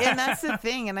 Yeah. But and that's the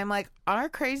thing, and I'm like, are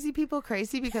crazy people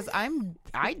crazy? Because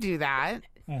I do that.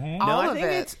 No, All I of think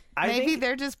it. Maybe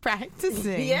they're just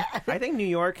practicing. Yeah. I think New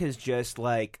York has just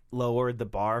like lowered the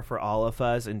bar for all of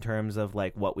us in terms of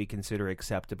like what we consider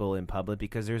acceptable in public,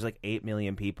 because there's like 8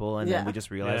 million people, and then we just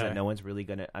realize that no one's really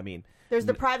gonna. I mean, there's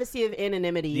the privacy of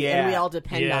anonymity, Yeah. and we all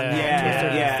depend on that. yeah, to a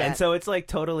certain extent. and so it's like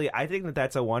totally. I think that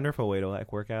that's a wonderful way to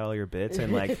like work out all your bits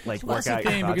and like That's work the out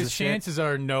your thing, thoughts because and shit. chances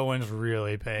are no one's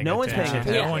really paying No one's paying attention.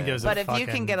 attention. No one gives But a if you can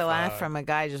fucking get a laugh fuck. from a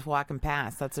guy just walking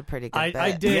past, that's a pretty good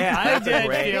I bit. did. Yeah, I that's did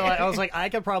great. feel like I was like, I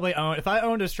could probably own. If I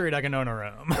owned a street, I can own a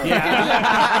room. For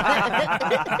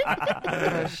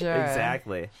sure.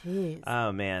 Exactly. Jeez.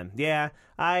 Oh man, yeah.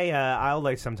 I'll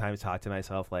like sometimes talk to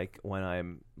myself like when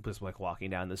I'm just like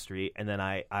walking down the street, and then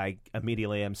I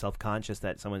immediately am self-conscious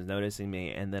that someone's noticing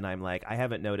me, and then I'm like, I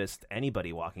haven't noticed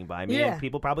anybody walking by me, Yeah. and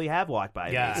people probably have walked by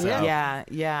Yeah. me. So. Yeah.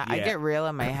 I Yeah. get real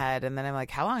in my head, and then I'm like,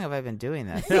 how long have I been doing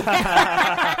this? This is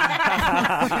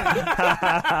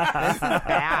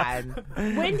bad.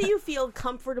 When do you feel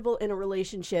comfortable in a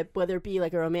relationship, whether it be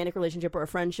like a romantic relationship or a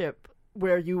friendship,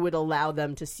 where you would allow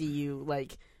them to see you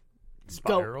like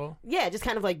Spiral. yeah, just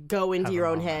kind of like go into Have your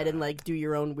a own moment. head and like do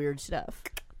your own weird stuff?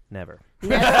 Never.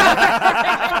 That's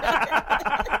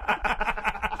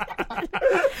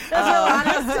real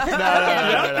honest.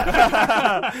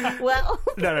 Well,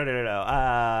 No.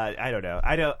 I don't know.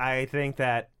 I think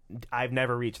that I've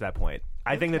never reached that point.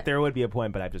 I think that there would be a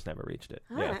point, but I've just never reached it.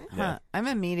 Yeah. right. Huh. I'm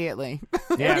immediately.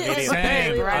 Yeah. immediately.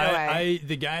 Same. Right away. I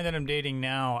the guy that I'm dating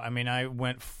now, I mean, I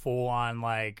went full on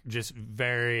like just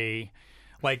very,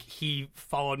 like he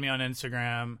followed me on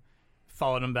Instagram,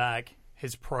 followed him back.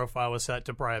 His profile was set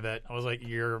to private. I was like,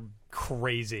 "You're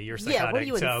crazy. You're psychotic." yeah, what are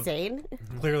you, so insane?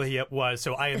 clearly it was.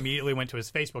 So I immediately went to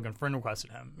his Facebook and friend requested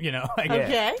him. You know, like,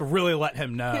 Okay. to really let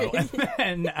him know. And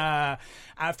then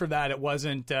after that, it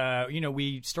wasn't.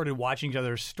 We started watching each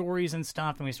other's stories and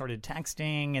stuff, and we started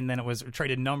texting, and then it was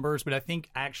traded numbers. But I think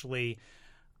actually,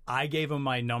 I gave him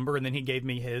my number, and then he gave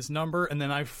me his number, and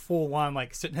then I full on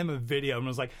like sent him a video and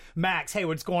was like, "Max, hey,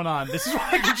 what's going on?" This is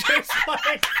like just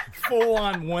like full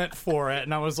on went for it,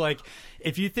 and I was like,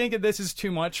 "If you think that this is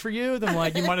too much for you, then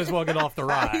like you might as well get off the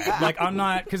ride." Like I'm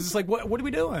not, because it's like, what are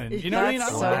we doing? You know what I mean?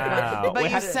 That's I'm so like, Wow. good. But Wait, you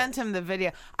how did- sent him the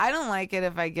video. I don't like it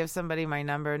if I give somebody my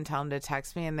number and tell them to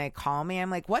text me and they call me.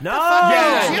 I'm like, what No! the fuck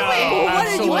Yeah, are you no, doing? What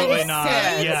did you absolutely say?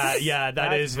 not. Yeah, that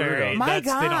That's is very. brutal. My They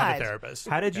don't have God. a therapist.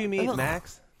 How did you meet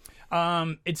Max?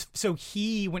 It's so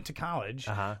he went to college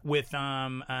with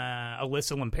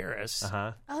Alyssa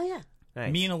Lamperis. Oh yeah.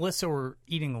 Nice. Me and Alyssa were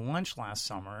eating lunch last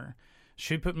summer.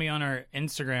 She put me on her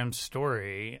Instagram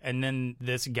story, and then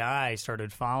this guy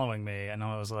started following me, and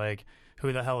I was like,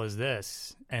 "Who the hell is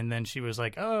this?" And then she was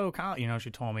like, "Oh, Kyle,"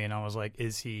 she told me, and I was like,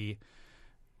 "Is he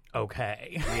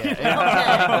okay?"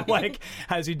 Like,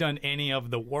 has he done any of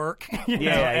the work? You know?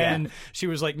 Yeah. And she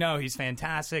was like, "No, he's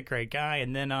fantastic, great guy."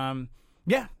 And then, and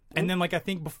then like I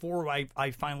think before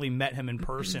I finally met him in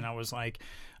person, I was like,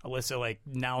 Alyssa, like,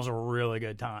 now's a really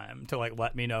good time to like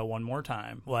let me know one more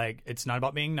time. Like, it's not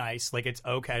about being nice. Like, it's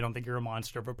okay. I don't think you're a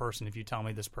monster of a person if you tell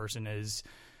me this person is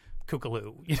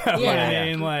kookaloo. You know what I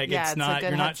mean? Like, Yeah, it's it's a not, good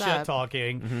you're not heads up. shit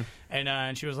talking.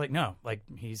 And she was like, no, like,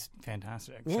 he's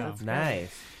fantastic. Yeah, So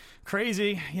Nice.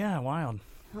 crazy. Yeah, wild.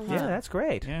 Yeah, that's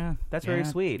great. Yeah. That's very yeah,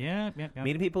 sweet. Yeah.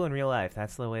 Meeting people in real life.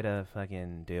 That's the way to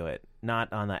fucking do it.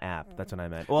 Not on the app. That's what I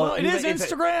meant. Well, It is it's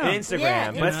Instagram. Instagram,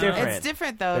 Yeah, but it's you know. different. It's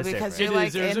different though That's because different. you're It like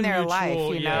is. There's in a their mutual- life,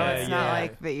 you know. yeah, It's not yeah.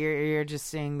 like that you're just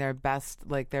seeing their best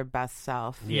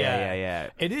self. Yeah.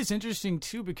 It is interesting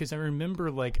too because I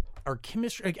remember like our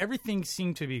chemistry, like everything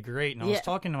seemed to be great, and I was Yeah.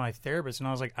 talking to my therapist, and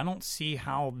I was like, I don't see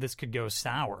how this could go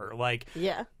sour. Like,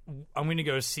 Yeah. I'm going to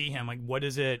go see him. Like, what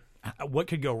is it? What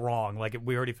could go wrong? Like,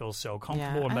 we already feel so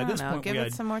comfortable, Yeah, and by I don't this know. point, Give we it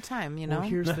had. some more time, you know. Well,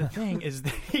 here's the thing: is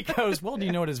that he goes, "Well, do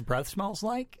you know what his breath smells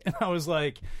like?" And I was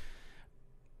like,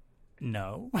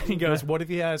 "No." And he goes, "What if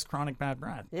he has chronic bad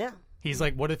breath?" Yeah. He's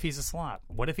like, what if he's a slop?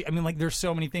 What if he? I mean, like, there's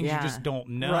so many things Yeah. you just don't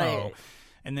know. Right.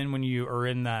 And then when you are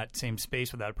in that same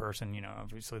space with that person,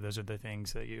 obviously those are the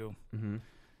things that you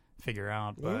figure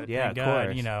out. But Yeah, thank of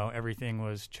God, course. everything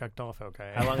was checked off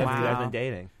okay. How long have you guys Wow. been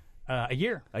dating? A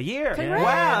year. A year. Congrats.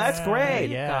 Wow, that's great.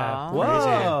 Yeah. go.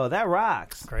 Whoa, that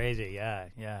rocks. Crazy.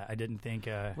 Yeah. I didn't think.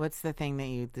 What's the thing that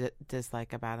you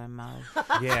dislike about him most?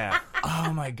 Yeah.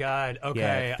 Oh my God.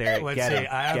 Okay. there, Let's get see. him,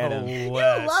 I have get a him.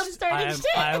 list. You love starting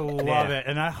shit. I love Yeah. it,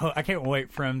 and I can't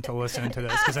wait for him to listen to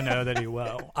this because I know that he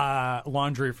will.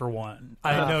 Laundry for one.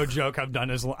 I no joke.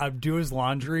 I do his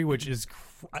laundry, which is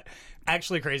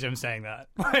actually crazy. I'm saying that,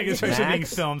 like, especially being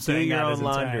Max, filmed. do Saying your that own is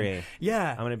insane. laundry.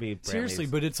 Yeah, I'm gonna be seriously,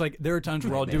 Brantley's but it's like there are times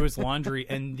where I'll do his laundry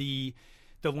and the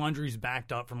laundry's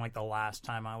backed up from like the last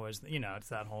time I was. It's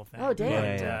that whole thing. Oh, damn.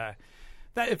 But, Yeah.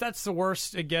 if that's the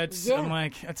worst it gets, Yeah. I'm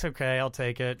like, that's okay. I'll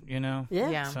take it. You know. Yeah.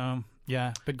 Yeah. So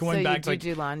yeah, but So going you back do to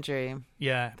do laundry.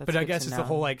 yeah, That's but I good guess to it's the know.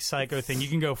 whole like psycho thing. You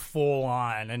can go full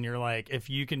on, and you're like, if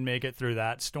you can make it through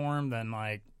that storm, then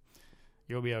like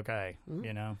you'll be okay.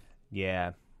 You know.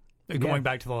 Yeah. Going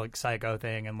back to the like psycho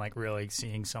thing and like really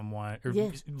seeing someone or Yeah.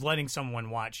 letting someone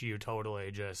watch you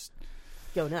totally just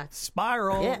Go nuts.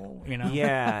 spiral. Yeah. You know.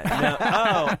 Yeah. No.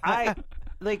 Oh,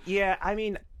 I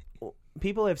mean,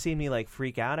 people have seen me like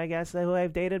freak out, I guess, who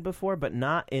I've dated before, but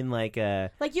not in like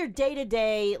a. Like your day to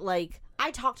day, like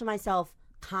I talk to myself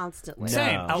constantly.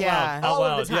 Same. No. Out Yeah. loud. Out All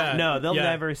of loud. the time. Yeah. No, they'll Yeah.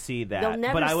 never see that. They'll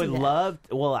never but I see would that. love.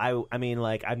 Well, I mean,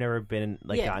 like I've never been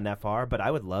like Yeah. gotten that far, but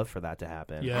I would love for that to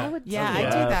happen. Yeah. I would. Yeah, totally- I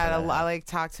do Yeah. that a lot. I like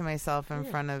talk to myself in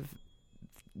front of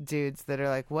dudes that are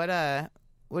like, "What are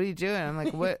you doing?" I'm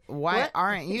like, "What? Why What?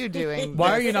 aren't you doing?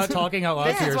 Why are this? you not talking out loud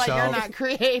This to is why yourself? you're not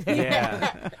creative."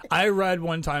 Yeah. I read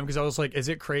one time because I was like, is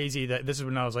it crazy that this is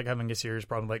when I was like having a serious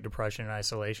problem like depression and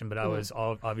isolation, but I was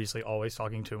obviously always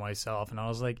talking to myself, and I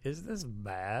was like, is this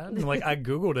bad? And, like I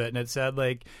Googled it and it said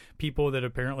like people that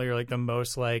apparently are like the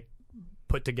most like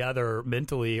put together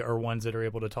mentally are ones that are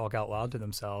able to talk out loud to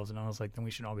themselves, and I was like, then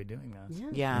we should all be doing this.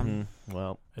 Yeah. Mhm.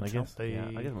 Well, I Until guess. they- Yeah,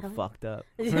 I guess I'm fucked up.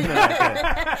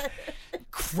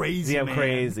 Crazy, Yeah, man.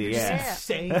 crazy, You're yeah.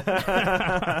 insane.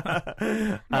 I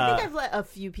think I've let a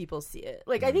few people see it.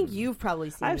 Like I think you've probably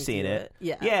seen. I've me seen do it.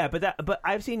 Yeah. Yeah, but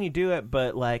I've seen you do it,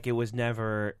 but like it was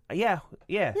never. Yeah.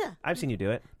 Yeah. I've seen you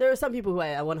do it, There are some people who I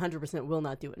 100% will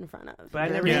not do it in front of. but I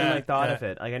never Yeah. even like thought Yeah. of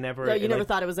it. Like I never. No, you never like,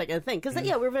 thought it was like a thing because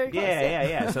yeah, we're very close.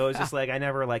 Yeah. So it was just like I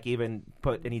never like even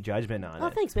put any judgment on it. Oh,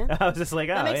 thanks, man. I was just like,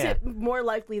 oh That makes yeah. it more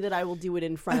likely that I will do it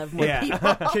in front of more Yeah. people.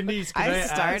 Candice, can I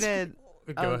ask- started.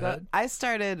 Go ahead. I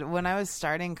started when I was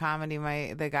starting comedy.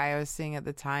 The guy I was seeing at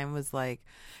the time was like,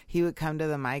 he would come to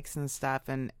the mics and stuff,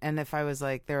 and if I was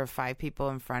like, there were 5 people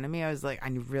in front of me, I was like, I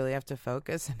really have to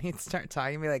focus, and he'd start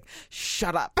talking to me like,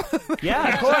 shut up.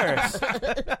 Yeah, of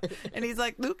course. And he's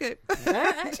like, Luca.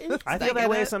 I feel that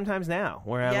way sometimes now,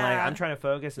 where I'm like, Yeah. I'm trying to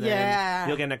focus, and Yeah. then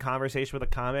you'll get in a conversation with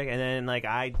a comic, and then like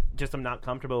I just am not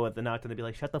comfortable with the not to be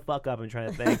like, shut the fuck up, I'm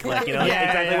trying to think, like you know, Yeah,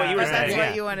 exactly yeah, what you were But saying. that's yeah.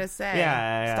 what you want to say.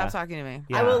 Yeah. Stop talking to me.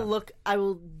 Yeah. I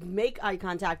will make eye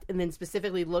contact and then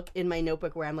specifically look in my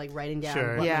notebook where I'm like writing down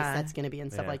Sure. what Yeah. my set's going to be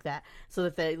and stuff Yeah. like that, so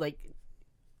that they like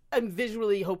I'm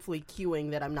visually, hopefully,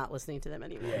 cueing that I'm not listening to them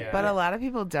anymore. Yeah. But a lot of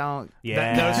people don't.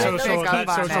 Yeah. No, Pick up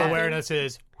on social it. awareness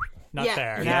is not yeah,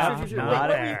 there. Yeah, Yeah, true. not Wait, what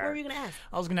there. were you going to ask?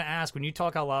 I was going to ask, when you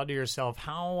talk out loud to yourself,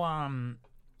 how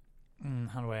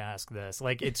do I ask this?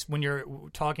 Like, it's when you're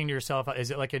talking to yourself,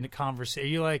 is it like a conversation?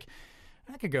 Are you like,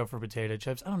 I could go for potato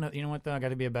chips. I don't know. You know what, though? I got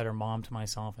to be a better mom to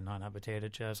myself and not have potato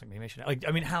chips. Like, maybe I should. Like,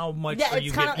 I mean, how much Yeah, are it's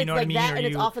you kind getting? of You know like what I mean? that, Are and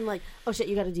it's you- often like, oh shit,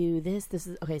 you got to do this. This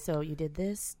is okay. So you did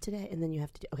this today, and then you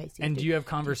have to do. Okay, so And do you have do this,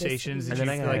 conversations and that And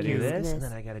then you I feel gotta like do you? this, and This.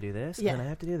 then I gotta do this, Yeah. and then I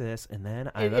have to do this, and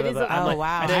then I. It is a- Oh,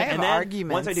 wow. And then, I have and then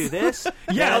arguments. once I do this,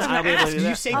 Yeah, I was then I'll going be to able ask. do You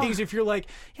that. say things if you're like,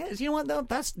 yeah, you know what though?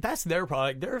 That's their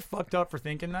product. They're fucked up for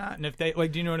thinking that. And if they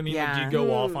like, do you know what I mean? Like, do Yeah. you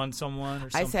go off on someone or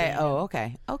something? I say, oh,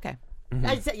 okay.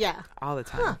 I said, yeah. All the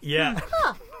time. Yeah.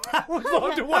 I would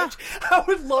love to watch. I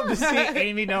would love to see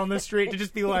Amy down the street to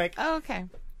just be like, Oh, okay.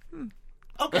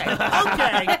 okay.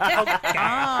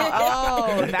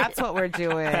 Oh, that's what we're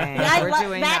doing. I We're lo-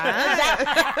 doing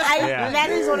that. That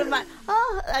is one of my.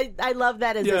 Oh, I love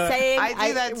that as Yeah. a saying. I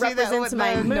do that too. That represents with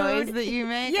my the mood. noise that you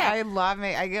make. Yeah. I love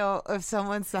it. I go, if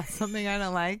someone says something I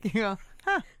don't like, you go,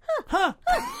 huh.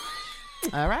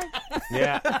 All right.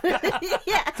 Yeah,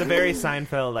 yeah. it's a very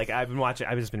Seinfeld. Like I've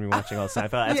just been rewatching all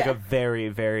Seinfeld. It's like a very,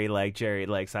 very like Jerry,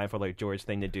 like Seinfeld, like George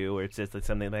thing to do, where it's just like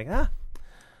something like,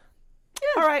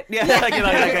 all right, yeah, like, you know,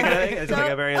 like, it's So,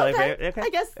 like a very like, okay. okay, I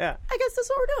guess. yeah. I guess that's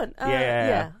what we're doing.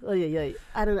 Yeah. Oh, yeah.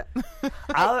 I don't know.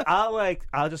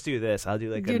 I'll just do this. I'll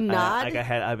do like Do a nod? like a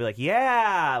head. I'll be like,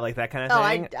 yeah, like that kind of Oh,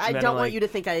 thing. I And then don't I'm want like, you to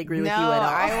think I agree with No, you at all.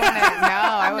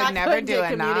 I would not never going do to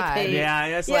a nod. communicate. Yeah,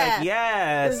 it's Yeah. like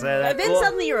yes. And then well,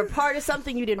 suddenly you're a part of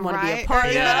something you didn't want to be a Right? part Or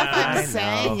of. even Yeah, if I'm I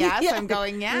saying know. yes, Yeah. I'm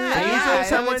going, yeah. Yeah. Usually That would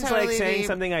someone's totally like saying be-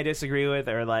 something I disagree with,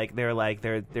 or like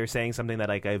they're saying something that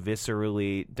like I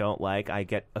viscerally don't like. I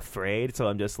get afraid, so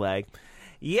I'm just like,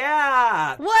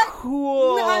 yeah, What?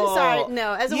 cool. No, I'm sorry.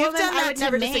 No, as a You've woman, done I that would to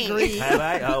never me. disagree. Have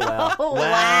I? Oh well. Oh, Well,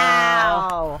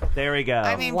 wow. there we go.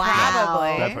 I mean, Wow.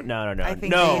 probably. No. I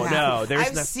think no, you have. no.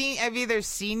 There's I've either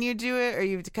seen you do it or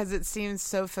you've because it seems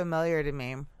so familiar to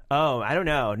me. Oh, I don't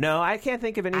know. No, I can't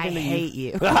think of anything. I hate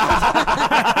you.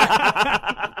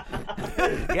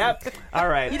 Yep. All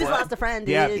right. You just Well, lost a friend,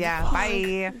 dude. Yeah. Yeah.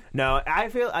 Bye. No, I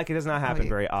feel like it does not happen Wait.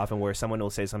 very often where someone will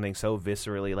say something so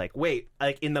viscerally like, wait,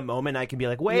 like in the moment I can be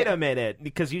like, wait a minute,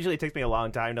 because usually it takes me a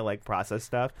long time to like process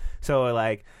stuff. So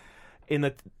like, in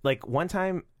the like one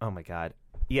time. Oh my god.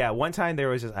 Yeah, one time there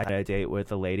was just I had a date with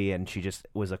a lady and she just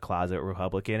was a closet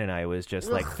Republican and I was just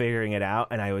like figuring it out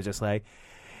and I was just like,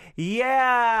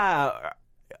 yeah,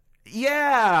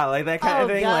 like that kind of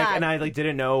thing. God. Like, and I like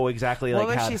didn't know exactly like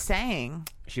What was how she saying?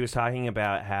 she was talking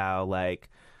about how like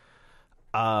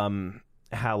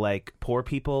poor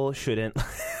people shouldn't.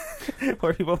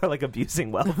 Poor people are like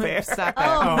abusing welfare. Stop it.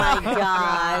 Oh my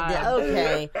God.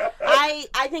 Okay.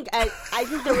 I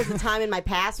think there was a time in my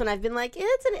past when I've been like,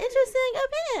 it's an interesting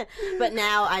opinion. But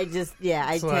now I just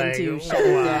I tend to shut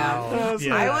it down.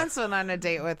 Yeah. I once went on a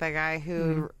date with a guy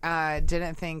who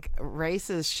didn't think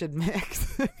races should mix.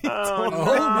 Oh,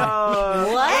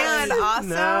 no. What? And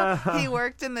also, No. he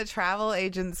worked in the travel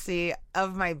agency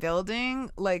of my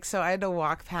building, like, so I had to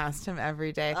walk past him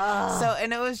every day. So,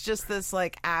 and it was just this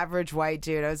like average white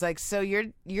dude. I was like, so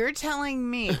you're telling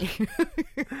me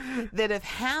that if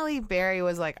Halle Berry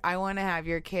was like, I want to have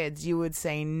your kids, you would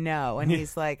say no? And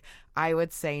he's like, I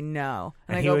would say no.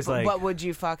 And I he go, was like- but would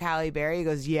you fuck Halle Berry? He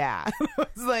goes, yeah. I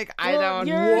was like, I Well, don't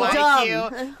you're like dumb.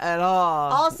 you at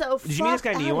all. Also, Did you meet this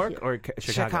guy in New York or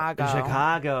Chicago?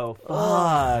 Chicago.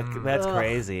 Fuck, that's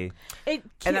crazy.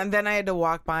 And then I had to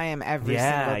walk by him every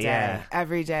single day. Yeah.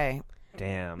 Every day.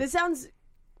 Damn. this sounds.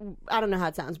 I don't know how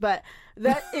it sounds, but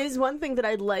that is one thing that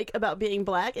I like about being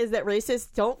black is that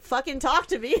racists don't fucking talk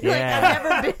to me. Like Yeah.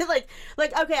 I've never been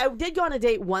like okay, I did go on a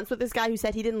date once with this guy who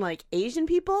said he didn't like Asian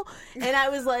people, and I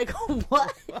was like,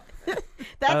 what?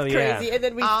 That's Oh, yeah. crazy. And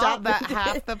then we All stopped. but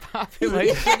half the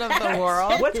population of the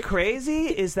world. What's crazy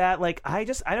is that like I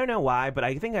don't know why, but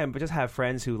I think I just have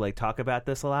friends who like talk about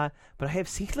this a lot. But I have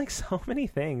seen like so many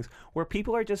things where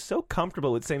people are just so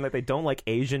comfortable with saying like they don't like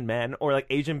Asian men or like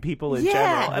Asian people in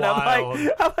general, and Wild.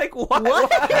 I'm like, what?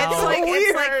 It's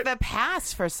like the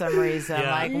past for some reason.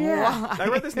 Yeah. Like, Yeah. why? I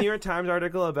read this New York Times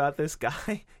article about this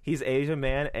guy. He's Asian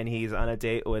man, and he's on a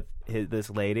date with this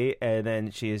lady, and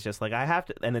then she is just like, I have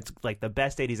to, and it's like the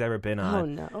best date he's ever been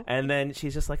on. Oh, no. And then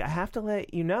she's just like, I have to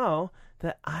let you know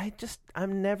that I've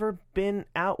never been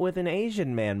out with an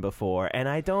Asian man before, and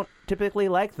I don't typically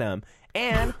like them.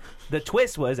 And the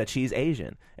twist was that she's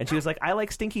Asian, and she was like, I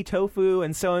like stinky tofu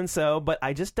and so, but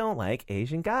I just don't like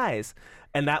Asian guys.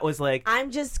 And that was like, I'm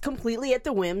just completely at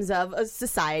the whims of a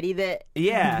society that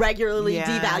Yeah. regularly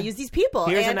Yeah. devalues these people.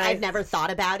 Here's and a nice- I've never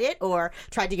thought about it or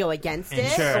tried to go against it.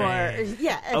 Sure. Or,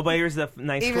 yeah. oh, but here's the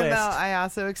nice Even twist. though I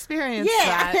also experienced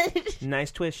yeah. that.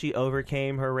 Nice twist. She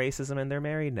overcame her racism, and they're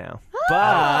married now. But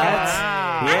I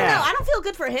don't know. yeah. I don't feel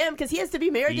good for him because he has to be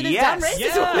married to this Yes, dumb racist Yeah.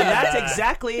 and woman. that's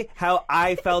exactly how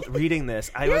I felt reading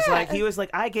this. I was Yeah. like, he was like,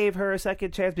 I gave her a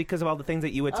second chance because of all the things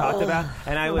that you had talked about,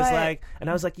 and I was Right.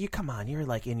 like, you come on, you're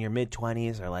like in your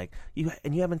mid-20s or like you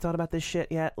haven't thought about this shit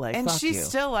yet, like, And fuck she's you.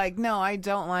 still like, no, I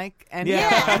don't like any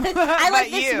Yeah. of them. I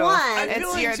like But this you. one. feel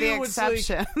It's like, you're the too, it's like-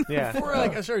 exception. Yeah. Before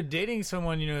like I started dating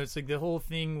someone, it's like the whole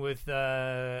thing with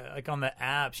like on the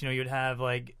apps, you'd have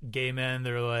like gay men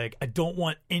that are like, I don't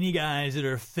want any guys that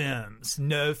are femmes.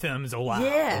 No femmes allowed.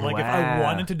 Yeah. Like if I Wow.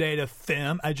 wanted to date a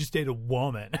femme, I just date a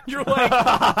woman. You're like,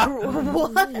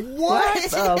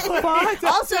 What? fuck?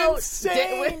 Also,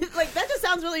 insane. like that just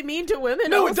sounds really mean to women.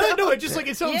 no, it also. doesn't. No, it just like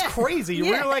it sounds Yeah. crazy. Yeah.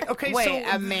 You're like, okay, Wait,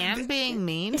 so a man being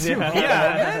mean to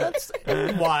yeah, that's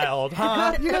wild,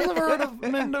 huh? You guys ever heard of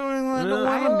men doing that?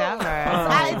 I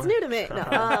never. It's new to me.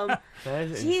 No,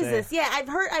 That's Jesus, insane. yeah, I've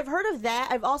heard of that.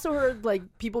 I've also heard like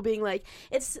people being like,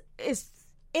 it's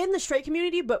in the straight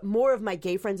community, but more of my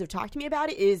gay friends have talked to me about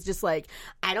it. Is just like,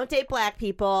 I don't date black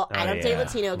people, I don't date yeah.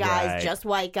 Latino guys, Right. just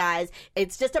white guys.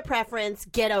 It's just a preference.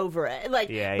 Get over it. Like,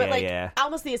 Yeah, but yeah, like yeah.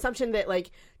 almost the assumption that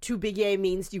like to be gay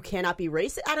means you cannot be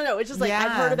racist. I don't know. It's just like I've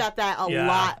Yeah. heard about that a Yeah.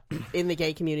 lot in the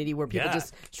gay community where people Yeah.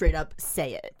 just straight up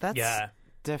say it. That's Yeah.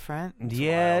 different.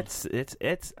 Yeah, wild.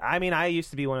 it's. I mean, I used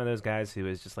to be one of those guys who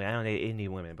was just like, I don't date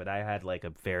Indian women, but I had like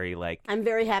a very like. I'm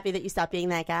very happy that you stopped being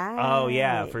that guy. Oh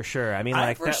yeah, for sure. I mean,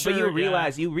 like, for that, but sure,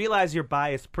 you realize you're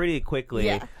biased pretty quickly,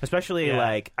 Yeah. especially Yeah.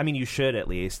 like, I mean, you should at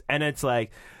least, and it's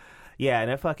like, yeah, and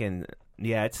it fucking,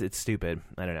 yeah, it's stupid.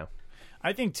 I don't know.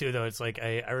 I think too, though, it's like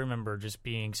I remember just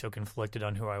being so conflicted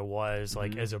on who I was,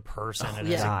 like as a person and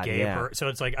as yeah. a gay Yeah. person. So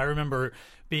it's like I remember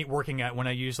working at when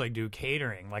I used to like do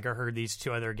catering. Like I heard these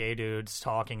two other gay dudes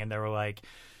talking, and they were like,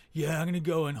 yeah, I'm gonna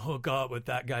go and hook up with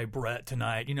that guy Brett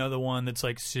tonight. You know, the one that's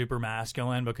like super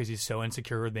masculine because he's so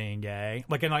insecure with being gay.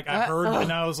 Like, and like I heard,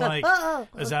 and I was like,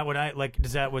 is that what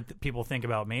is that what people think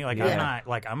about me? Like, I'm not,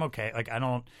 like, I'm okay. Like, I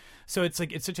don't. So it's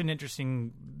like, it's such an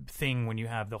interesting thing when you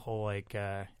have the whole like,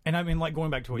 and I mean, like,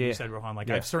 going back to what you said, Rohan, like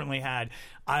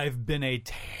I've been a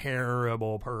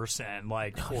terrible person,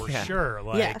 like, for sure.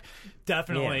 Like,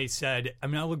 definitely said, I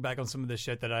mean, I look back on some of the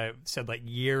shit that I said like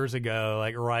years ago,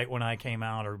 like right when I came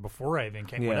out or before I even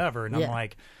came, whatever. And I'm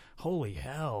like, holy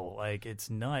hell, like, it's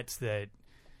nuts that,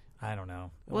 I don't know.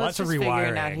 Well, Lots it's of just rewiring.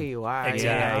 figuring out who you are.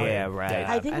 Exactly. Yeah, right.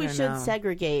 I think we don't should know.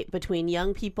 segregate between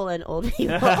young people and old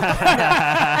people.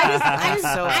 I'm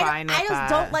so fine with I just that.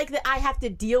 don't like that I have to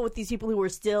deal with these people who are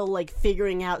still like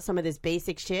figuring out some of this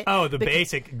basic shit. Oh, the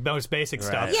most basic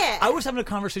stuff. Yeah. I was having a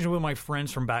conversation with my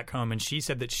friends from back home, and she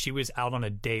said that she was out on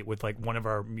a date with like one of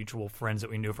our mutual friends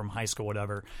that we knew from high school,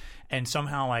 whatever, and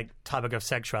somehow like topic of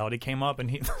sexuality came up,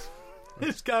 and he.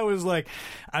 This guy was like,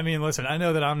 I mean, listen, I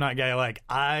know that I'm not gay. Like,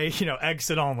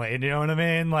 exit only. You know what I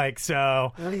mean? Like,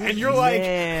 so, and you're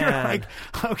like,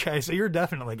 okay, so you're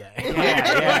definitely gay.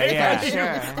 Yeah.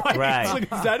 Sure. Like, Right. Like,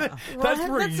 is that it? That's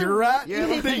where you're at? You're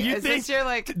like, That you is think this your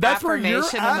like that's where you're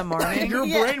affirmation at in the morning? Your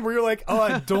brain, where you're like, oh,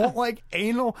 I don't like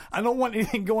anal. I don't want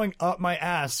anything going up my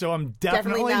ass, so I'm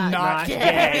definitely not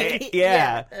gay.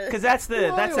 Yeah, because that's the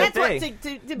thing. That's That's what the that means.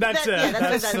 reason. That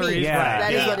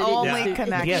is The what it only is.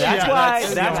 connection. Yeah, that's Yeah, why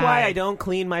that's I don't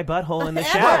clean my butthole in the Ever.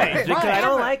 shower because I Ever.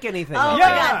 don't like anything. Oh like my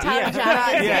that. God, Tommy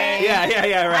John.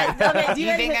 Yeah, right. Okay, do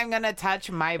You think I'm gonna touch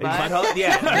my butt? Butthole?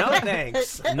 Yeah, no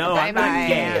thanks. No, I'm not Bye-bye.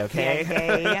 gay. Okay.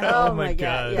 Gay. Oh my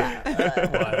God.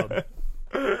 Yeah.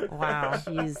 Wild. Wow.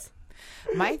 Jeez.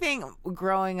 My thing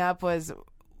growing up was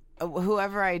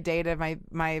whoever I dated,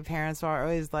 my parents were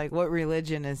always like, "What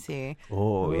religion is he?"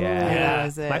 Oh Yeah.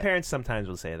 Was it? My parents sometimes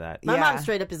will say that. My Yeah. mom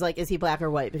straight up is like, is he black or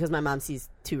white? Because my mom sees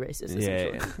two races.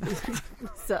 Yeah. Essentially.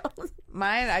 So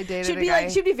Mine, I dated she'd a be guy. like,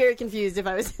 she'd be very confused if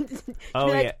I was. She'd Oh,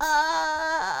 be like,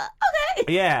 yeah.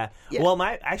 okay. Yeah. Well,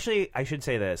 I should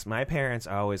say this. My parents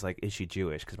are always like, "Is she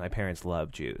Jewish?" Because my parents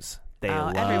love Jews. They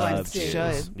love everyone Jews.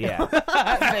 should. Yeah.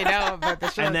 they know, but the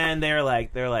show. And then they're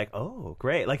like, "Oh,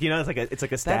 great!" Like, it's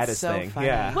like a status so thing. funny.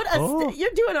 Yeah. What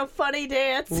you're doing a funny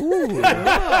dance.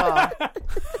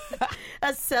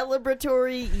 A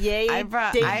celebratory yay I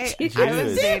date.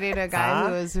 was dating a guy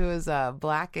Huh? who was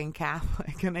black and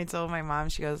Catholic, and I told my mom.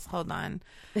 She goes, "Hold on,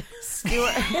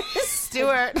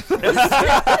 Stuart,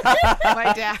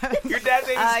 my dad, Your dad's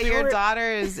name is your Stuart?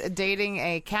 daughter is dating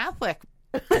a Catholic."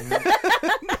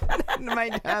 My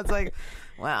dad's like,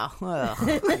 "Well,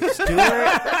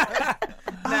 Stuart.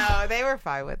 no, they were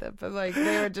fine with it, but like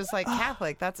they were just like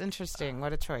Catholic. That's interesting.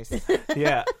 What a choice."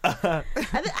 Yeah.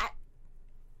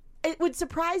 It would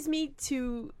surprise me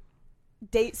to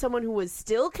date someone who was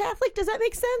still Catholic. Does that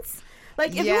make sense?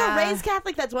 Like, if you were Yeah. raised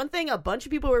Catholic, that's one thing. A bunch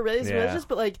of people were raised Yeah. religious,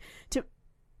 but like,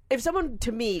 if someone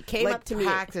to me came Like up to me,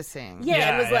 practicing. and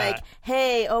Yeah, was yeah. like,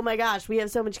 "Hey, oh my gosh, we have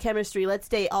so much chemistry. Let's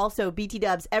date." Also, BT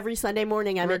Dubs every Sunday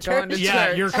morning. I'm We're at going church. to Yeah,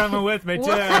 church. you're coming with me too.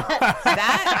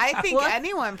 That I think What?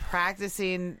 anyone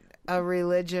practicing a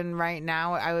religion right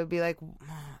now, I would be like,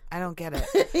 I don't get it.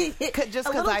 Just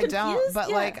A because little I don't, confused? but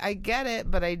Yeah. like I get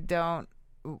it, but I don't.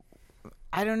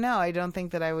 I don't know. I don't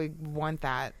think that I would want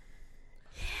that.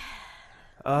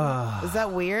 Is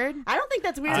that weird? I don't think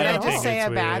that's weird. I Did I don't at all. just think say it's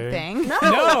a bad weird. thing? No,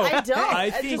 No, I don't. I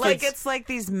just think Like it's- it's like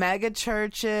these mega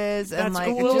churches and That's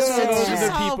like well, it's those just are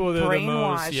the all people that are the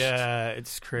brainwashed. most. Yeah,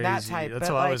 it's crazy. That type, That's but,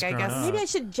 how I like, was I growing guess- up. Maybe I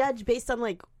should judge based on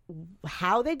like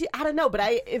how they do. I don't know, but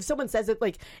if someone says it,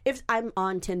 like if I'm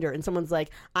on Tinder and someone's like,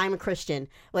 "I'm a Christian,"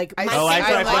 like I my see. Oh, I face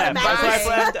swipe will left. I automatically- swipe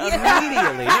left Yeah.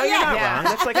 immediately. No, you're not Yeah. wrong.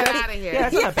 That's like Get outta here. Yeah,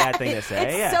 that's not a bad thing to say.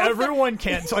 It's Yeah. so- Everyone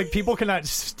can't. So, like, people cannot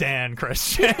stand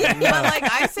Christian. But like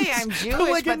I say, I'm Jewish,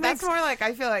 Like, it but that's makes- more like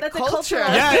I feel like That's a culture. cultural-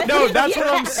 Yeah, no, that's what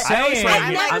I'm Yeah. saying.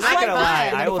 I'm like, I'm not gonna lie.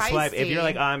 feisty. I will swipe if Feisty. you're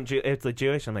like it's the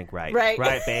Jewish. I'm like right,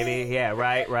 Right. baby. Yeah,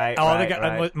 right. All right, the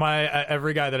guy, right. my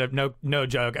every guy that I've no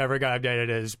joke, every guy I've dated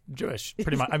is Jewish.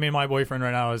 Pretty much. I mean, my boyfriend right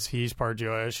now he's part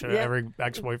Jewish. Every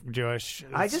ex-boyfriend Jewish.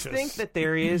 I It's just think that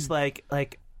there is like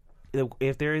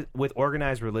if there is with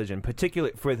organized religion,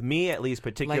 particularly for me at least,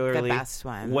 particularly best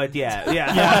one. What? Yeah.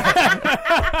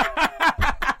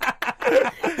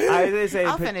 I was gonna say,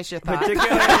 I'll finish your thought.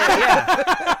 Particularly,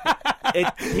 yeah.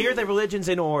 Here are the religions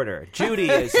in order: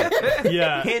 Judaism,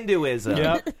 yeah. Hinduism,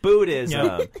 Yep. Buddhism,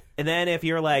 Yep. and then if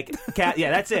you're like,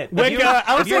 that's it. If Wicca. you're-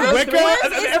 I would if say you're- Wicca.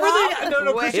 Is Everything.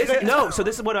 No, Wait, Christian. No, so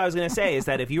this is what I was gonna say is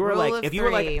that if you were Rule of if you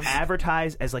were three. like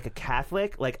advertised as like a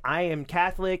Catholic, like I am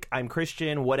Catholic, I'm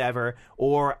Christian, whatever,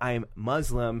 or I'm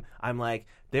Muslim, I'm like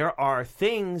there are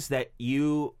things that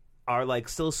you are like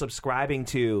still subscribing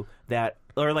to that,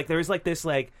 or like there's like this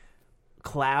like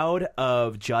cloud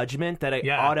of judgment that I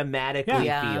automatically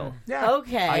feel.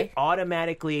 Okay. I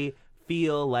automatically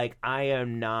feel like I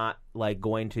am not like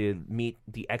going to meet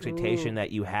the expectation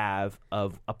that you have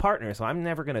of a partner, so I'm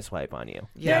never going to swipe on you.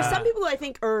 There are some people who I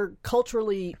think are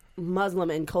culturally Muslim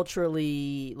and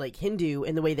culturally like Hindu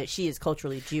in the way that she is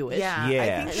culturally Jewish. Yeah,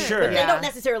 Yeah, I think sure. But they don't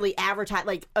necessarily advertise,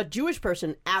 like a Jewish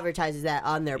person advertises that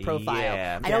on their profile.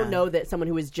 Yeah. I don't know that someone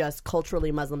who is just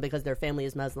culturally Muslim because their family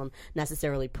is Muslim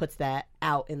necessarily puts that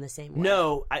out in the same way.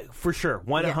 No, for sure,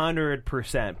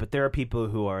 100%. But there are people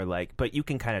who are like, but you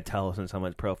can kind of tell in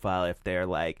someone's profile if they're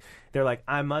like,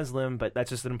 I'm Muslim, but that's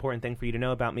just an important thing for you to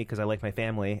know about me because I like my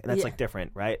family. And that's like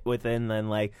different, right? Within then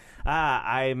like,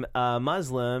 I'm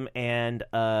Muslim and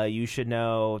you should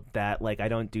know that like I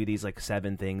don't do these like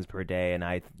 7 things per day and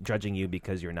I'm judging you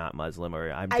because you're not Muslim,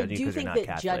 or I'm judging you because you're not Catholic.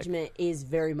 I do think that judgment is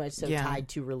very much so tied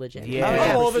to religion.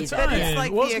 Yeah. All the time. But it's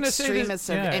like Well, I was the gonna say this- extremists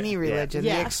of any religion.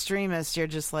 Yeah. The extremists, you're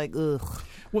just like, ugh.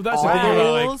 Well, that's the thing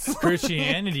about Rules. like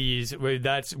Christianity is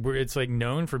that's where it's like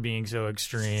known for being so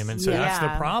extreme, and so that's the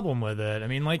Yeah. problem with it. I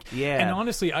mean, like, Yeah. and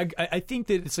honestly, I think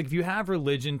that it's like if you have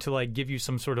religion to like give you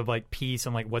some sort of like peace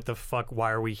and like what the fuck,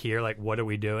 why are we here? Like, what are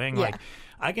we doing? Yeah. Like,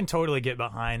 I can totally get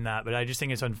behind that, but I just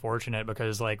think it's unfortunate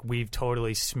because like we've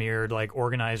totally smeared like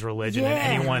organized religion and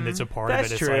anyone that's a part That's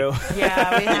of it. true. It's like,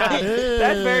 Yeah, we have.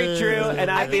 That's very true.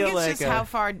 And I, I think feel it's like just how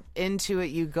far into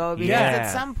it you go, because Yeah.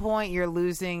 at some point you're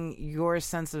losing your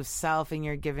sense of self and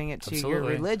you're giving it to your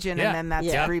Absolutely. religion, Yeah. and then that's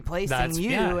Yeah. replacing That's- you,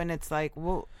 yeah. and it's like,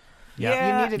 well,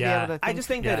 Yeah. you need to be able to. I Think just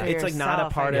think for that it's like not a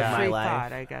yourself part and of my free life.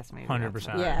 thought, I guess maybe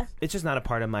 100%. Yeah. it's just not a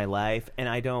part of my life, and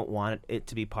I don't want it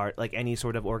to be part, like any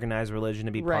sort of organized religion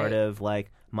to be part Right. of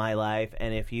like my life.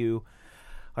 And if you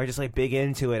are just like big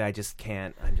into it, I just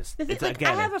can't. I'm just The thing- it's like,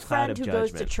 again I have a cloud friend of who goes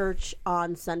to judgment. church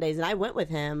on Sundays, and I went with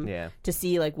him to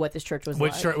see like what this church was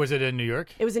which like. church was it in New York?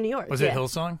 It was in New York. Was yeah. it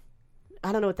Hillsong?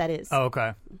 I don't know what that is. Oh,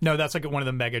 okay. No, that's like one of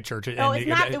the mega churches. Oh, and it's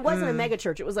not. It wasn't a mega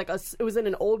church. It was like it was in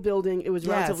an old building. It was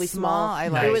Yeah, relatively small. I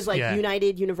like It it. was like Yeah.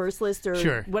 United Universalist or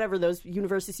Sure. whatever those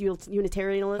Universalist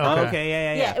Unitarian. Okay. Oh, okay,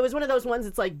 yeah. Yeah, it was one of those ones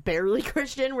that's like barely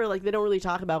Christian, where like they don't really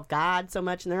talk about God so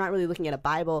much, and they're not really looking at a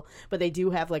Bible, but they do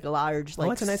have like a large like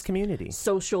Oh, it's a nice community.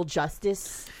 social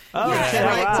justice. Oh, Yeah, shit, and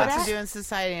like rocks. what that. to do in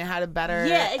society and how to better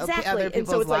Yeah, exactly. other And people's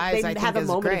so it's like lives. they I think have a is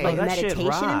moment great. of like Oh, that shit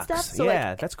meditation and rocks. stuff. So Yeah,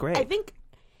 like, that's great. I think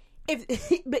if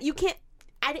but you can't.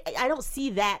 I don't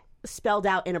see that spelled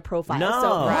out in a profile. No.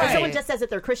 So Right. if someone just says that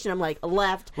they're Christian, I'm like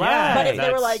left. Right. But if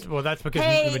they were That's- like, well, that's because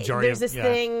hey, the majority there's of this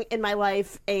thing in my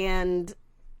life and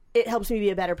it helps me be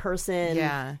a better person.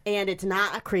 Yeah. And it's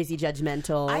not crazy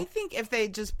judgmental. I think if they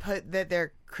just put that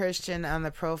they're Christian on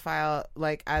the profile,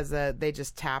 like they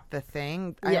just tap the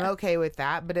thing, I'm Yeah. okay with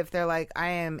that. But if they're like, I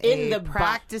am In a the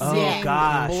practicing Oh,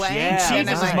 gosh, blank, yeah. and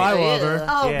Jesus I'm is like, my "Ugh." lover.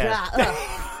 Oh Yeah. God.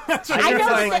 Ugh. I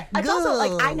know that it's also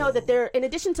like I know that they're in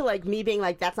addition to like me being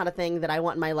like that's not a thing that I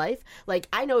want in my life. Like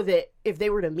I know that if they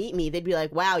were to meet me, they'd be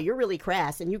like, "Wow, you're really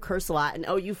crass and you curse a lot and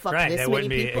oh, you fucked Right, this they many wouldn't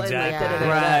be people." exactly. And, like,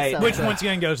 da-da-da-da-da. Right. So- Which once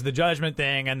again goes to the judgment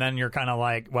thing, and then you're kind of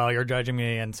like, well, you're judging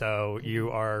me, and so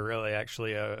you are really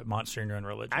actually a monster in your own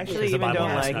religion. I actually Because the even Bible don't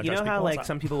has like, not you know judged how people, like so-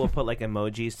 some people will put like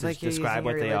emojis to Like you're describe using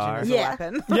what your they religion are. as a Yeah.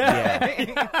 weapon.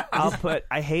 Yeah.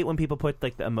 I hate when people put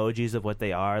like the emojis of what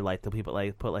they are. Like the people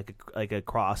like put like a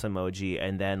cross emoji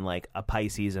and then like a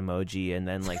Pisces emoji and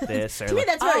then like this or to me, like,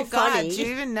 that's very Oh God! funny. Do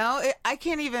you even know? I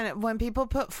can't even. When people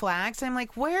put flags, I'm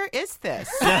like, where is this?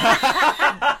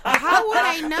 How would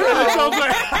I know?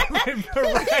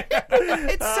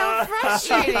 It's so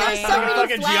frustrating. There's so many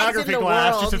Fucking flags geography in the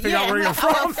class world. just to figure out Yeah. where you're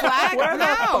from. Oh, a flag? Where the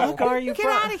no. fuck are you Get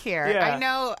from? out of here. Yeah.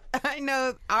 I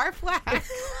know our flag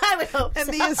I would hope and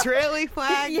so. the Israeli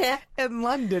flag Yeah. in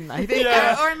London, I think.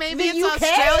 Yeah. Or maybe The it's UK?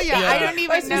 Australia. Yeah. I don't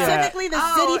even Or know. specifically the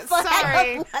Oh, city flag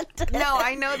sorry. of London. No,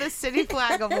 I know the city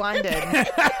flag of London.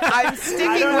 I'm sticking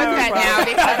with don't have a that now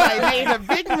because I made a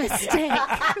big mistake.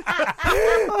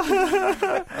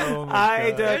 Oh my I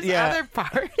God. don't. There's Yeah, other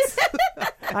parts.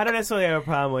 I don't necessarily have a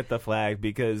problem with the flag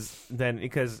because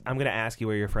I'm gonna ask you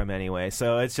where you're from anyway.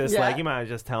 So it's just Yeah. like you might as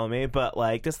well just tell me. But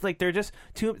like just like they're just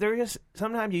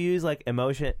sometimes you use like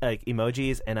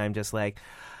emojis and I'm just like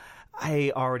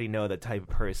I already know the type of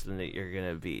person that you're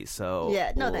gonna be. So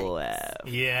Yeah, no thanks. left.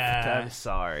 Yeah. I'm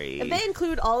sorry. If they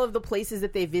include all of the places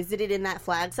that they visited in that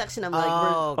flag section, I'm like,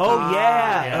 Oh, Oh God.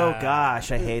 yeah. Yeah. Oh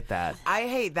gosh, I hate that. I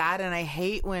hate that, and I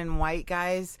hate when white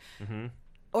guys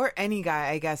or any guy,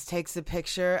 I guess, takes a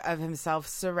picture of himself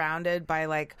surrounded by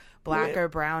like black or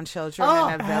brown children in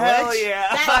a village. Hell yeah.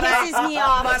 that pisses me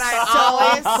off. But so I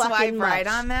always fucking swipe right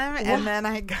much. on them, and then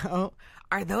I go,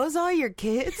 "Are those all your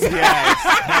kids?" Yes.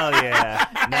 Hell yeah.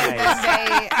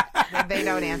 Nice. they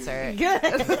don't answer. Good.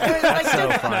 Like, so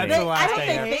just- funny. That's the last I hope I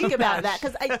they heard. think about that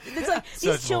because it's like Such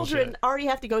these children bullshit. already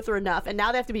have to go through enough, and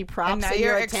now they have to be props And now in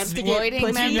you're your attempt to get exploiting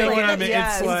pussy. them. You know what I mean?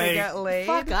 Yes, It's like- to get laid.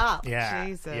 Fuck up. Yeah.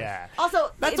 Jesus. Yeah.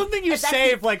 Also, That's if- something you if that's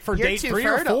save the- like for You're date too 3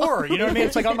 fertile. or 4. You know what I mean?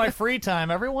 It's like on my free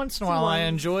time. Every once in a while, I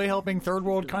enjoy helping third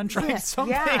world countries.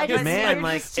 Something. Yeah, I just- Man, you're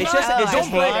like just it's so just it's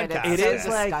just broadcast. it So is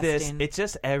like this. disgusting. It's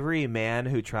just every man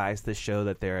who tries to show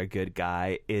that they're a good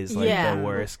guy is like Yeah. the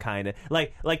worst kind of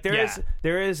like Yeah.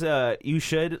 there is you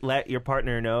should let your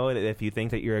partner know that if you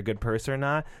think that you're a good person or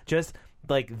not. Just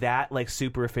like that, like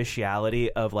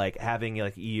superficiality of like having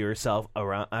like yourself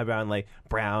around like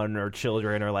brown or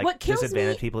children or like What kills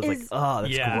disadvantaged me people is like, is- oh,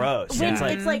 that's Yeah. gross. When It's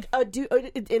like, it's like a dude,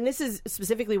 and this is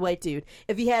specifically white dude.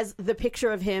 If he has the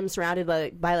picture of him surrounded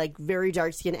by like very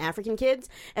dark skinned African kids,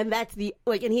 and that's the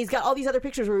like, and he's got all these other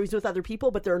pictures where he's with other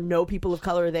people, but there are no people of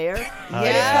color there. And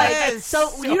Yes. it's like,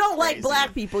 so you don't like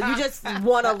black people. You just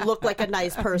want to look like a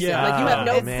nice person. Yeah. Like you have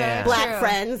no Oh, man. black True.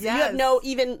 friends. You have Yes. no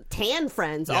even tan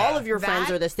friends. Yeah. All of your friends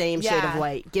That- are the same shade yeah. of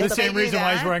white. The Get same do reason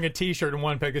why he's that? wearing a T-shirt in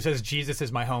one pic that says "Jesus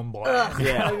is my homeboy."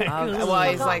 yeah. Well,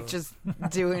 he's like just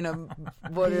doing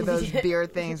what are those beer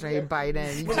things where you bite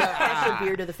in? Pass your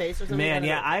beer to the face or something. Man, I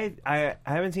yeah, don't know.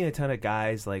 I haven't seen a ton of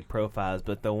guys like profiles,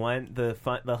 but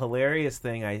the hilarious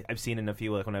thing I've seen in a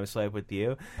few like when I was swiping with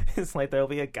you is like there'll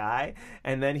be a guy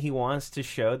and then he wants to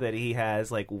show that he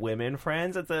has like women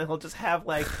friends, and so he'll just have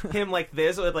like him like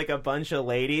this with like a bunch of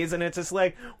ladies, and it's just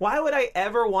like, why would I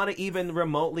ever want to even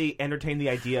remotely entertain the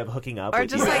idea of hooking up Or with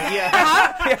just you? like,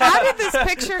 yeah. how did this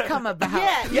picture come about?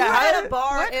 Yeah, you were at a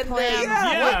bar What and plan? then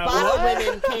Yeah, what bottle what?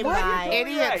 women came by.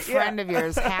 Idiot Yeah. friend of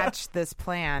yours hatched this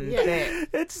plan. Yeah. that-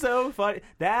 It's so funny.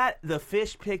 That the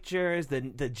fish pictures, the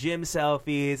gym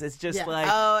selfies. It's just Yeah. like,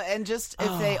 Oh, and just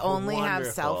if they Oh, only have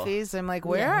wonderful. selfies, I'm like,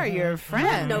 where are your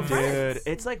friends? no friends.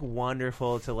 dude, it's like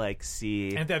wonderful to like see.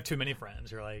 And if they have too many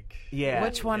friends, you're like, Yeah.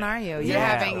 Which one are you? You're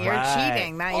Yeah, you're right.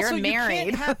 cheating. Not also, you're married.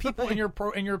 You can't have people in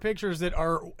your pictures that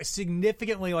are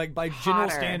significantly, like by general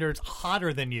Hotter. standards,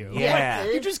 hotter than you. Yeah.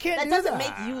 Like, you just can't. That do doesn't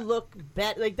that. make you look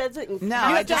better. Like doesn't. No, You I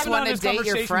have to just have an want to honest date your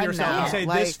conversation with friend yourself now. and say,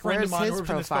 Like, this friend of where's mine his who's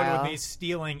in this photo profile? with me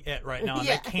stealing it right now, and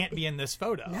Yeah. they can't be in this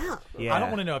photo. No. Yeah. I don't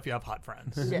want to know if you have hot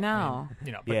friends. No.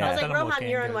 You know, but Yeah. not I was Like that I'm Rohan, looking,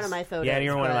 you're in one of 'cause- my photos. Yeah, and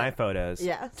you're one of but- my photos.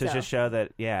 Yeah, To so. just show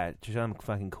that, to show I'm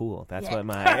fucking cool. That's Yeah. what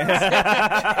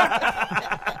my.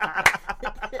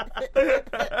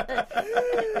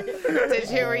 Did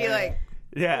you were you like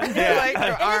yeah. like Yeah.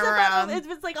 your It is arm a around?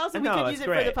 photo. It's like also we No, could it's use it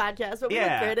great. for the podcast, but we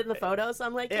Yeah. look good in the photo. So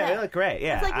I'm like, Yeah, yeah, they look great.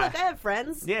 Yeah. It's like, look, I have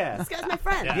friends. Yeah. This guy's my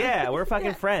friend. Yeah, we're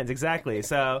fucking friends. Exactly.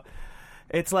 So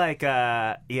it's like,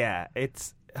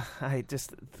 it's, I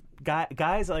just,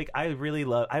 guys, like, I really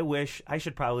love, I wish, I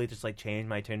should probably just, like, change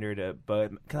my Tinder to,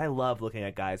 because I love looking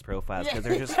at guys' profiles because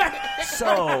they're just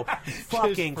so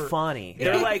fucking funny.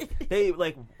 They're like, they,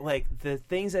 like the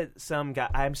things that some guy,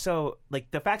 I'm so,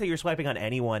 like, the fact that you're swiping on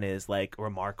anyone is, like,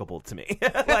 remarkable to me.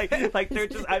 like, they're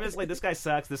just, I'm just like, this guy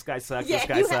sucks, this guy sucks, Yeah, this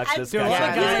guy you sucks, have- this Dude, guy a lot sucks,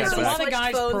 of You guys- this literally guy a lot sucks. of switched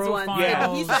guys' phones once.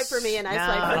 profiles- He swiped for me and I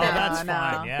swiped for Oh, him. that's No.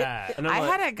 fine. Yeah. And I'm I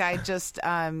like- had a guy just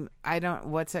I don't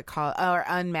what's it called or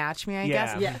unmatch me I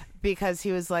Yeah. guess Yeah. because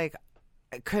he was like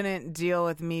couldn't deal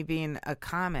with me being a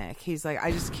comic. He's like,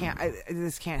 I just can't.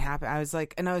 This can't happen. I was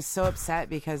like, and I was so upset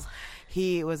because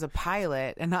he was a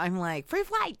pilot, and I'm like, free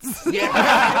flights. and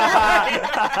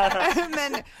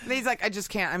then he's like, I just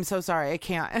can't. I'm so sorry, I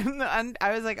can't. And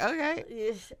I was like, okay.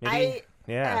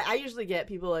 Yeah. I usually get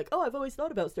people like, oh, I've always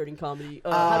thought about starting comedy.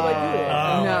 How do I do it?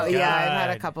 Oh, No, yeah, I've had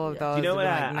a God. couple of those. You know what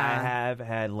and be I like, nah. have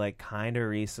had like kind of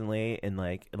recently in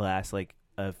like the last like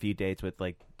a few dates with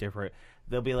like different.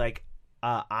 They'll be like,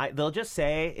 they'll just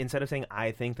say instead of saying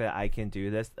I think that I can do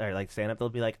this or like stand up, they'll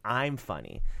be like I'm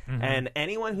funny, and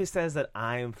anyone who says that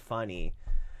I'm funny.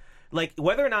 Like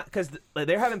whether or not, because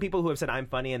they're having people who have said I'm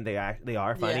funny and they are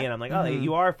funny, Yeah. and I'm like, oh,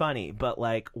 you are funny, but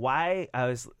like why? I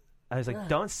was like,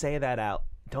 don't say that out.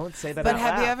 Don't say that But out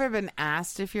have you loud. ever been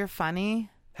asked if you're funny?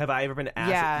 Have I ever been asked?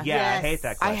 Yeah. Yeah, I Yes. hate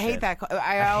that I question. hate that. I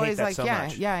hate always that like, so yeah,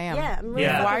 much. yeah, I am. Yeah, I'm really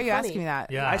Yeah. Why are you funny. asking me that?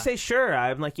 Yeah. I say sure.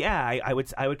 I'm like, yeah,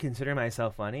 I would consider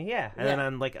myself funny. Yeah, and then Yeah.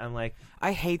 I'm like,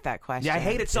 I hate that question. yeah, I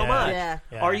hate it so Yeah. much. Yeah.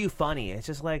 Yeah. Are you funny? It's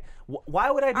just like, why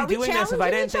would I be Are we doing this if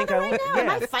I didn't challenging think I each would? other right now?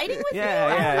 Yeah. Am I fighting with Yeah, you?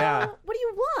 I don't yeah, know. What do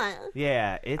you want?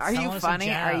 Yeah, it's Are you Tell us a funny?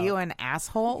 Are jab. you an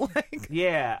asshole? Like,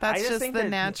 yeah. I that's just just think the that, Are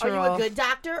natural. you a good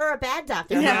doctor or a bad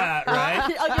doctor? Yeah,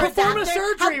 right. Oh, you're Perform a doctor?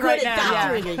 surgery How good right at now.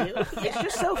 doctoring are you? It's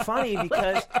just so funny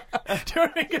because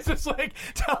It's just like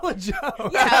tell a joke.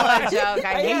 Tell a joke.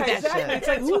 I hate Yeah, that exactly. shit.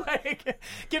 It's like,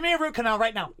 give me a root canal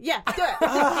right now. Yeah, do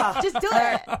it. Just do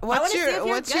it. I wanna What's see if your you're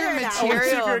what's good your or not. I wanna see if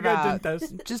material you're a good about?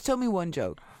 dentist. Just tell me one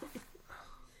joke.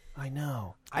 I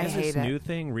know. I have hate this it. new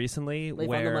thing recently Leave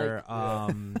on the where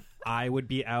mic. I would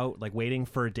be out like waiting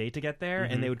for a date to get there,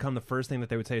 and they would come. The first thing that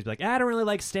they would say is like, "I don't really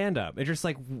like stand up." It's just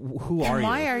like, who are you?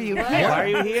 Why are you Why here? are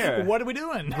you here? What are we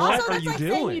doing? Also, are that's you like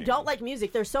saying you doing? don't like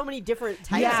music. There's so many different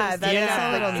types Yeah, of that is stand-up,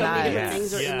 a little like, so many different nuts.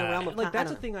 things are in the Yeah. realm of Like that's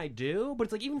I a don't thing I do, but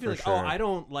it's like even if you're For like, sure. oh, I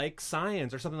don't like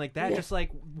science or something like that. Just like,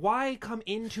 why come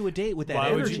into a date with that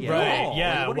Why would energy? you? at Right? all?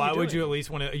 Yeah. Like, what are Why would doing? you at least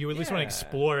want to? You at least want to Yeah.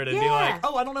 explore it and be Yeah. like,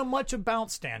 oh, I don't know much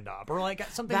about stand up, or like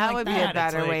something That like would that. be a It's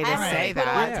better like, way to I right. haven't say put a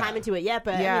lot of that. time into it yet,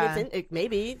 but Yeah. I mean,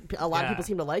 maybe a lot of Yeah. people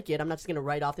seem to like it. I'm not just going to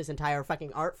write off this entire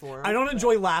fucking art form. I don't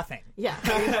enjoy laughing. Yeah.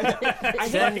 I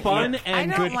hate fun I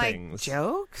and don't good like things.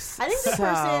 jokes. I think the so,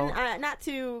 person, not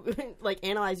to like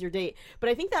analyze your date, but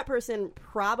I think that person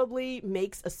probably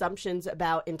makes assumptions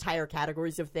about entire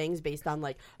categories of things based on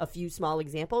like a few small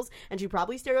examples, and she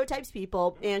probably stereotypes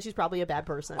people, and she's probably a bad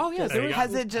person. Oh yeah, There you go.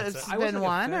 has it That's just it. I was been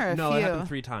like one or a no, few? it happened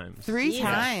 3 times. Three Jesus.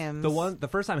 times. The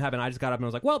first time happened, I just got up and I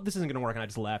was like, "Well, this isn't going to work," and I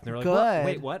just left. And they were like, Good. "What?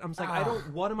 Wait, what?" I'm just like, "I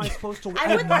don't. What am I supposed to? I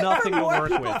have would like nothing for to more work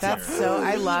people with." to That's here. so.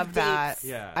 I leave love that. dates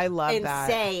Yeah. I love and that.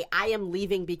 say I am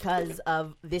leaving because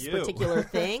of this You. particular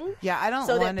thing. Yeah, I don't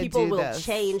so want that to people do will this.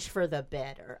 change for the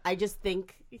better. I just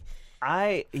think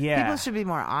People should be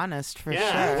more honest for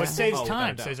Yeah. sure. What saves Oh,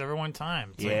 time? without doubt. Saves everyone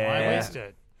time. It's Yeah. like, why waste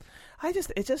it?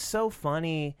 It's just so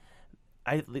funny.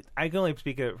 I can only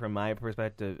speak it from my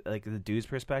perspective, like the dude's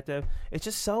perspective. It's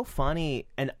just so funny,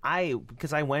 and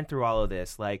because I went through all of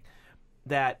this, like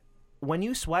that when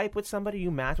you swipe with somebody, you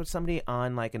match with somebody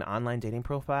on like an online dating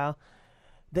profile.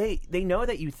 They know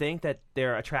that you think that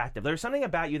they're attractive. There's something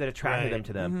about you that attracted Right. them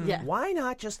to them. Yeah. Why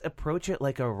not just approach it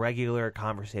like a regular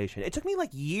conversation? It took me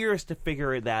like years to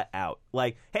figure that out.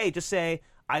 Like, hey, just say,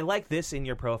 I like this in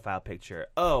your profile picture.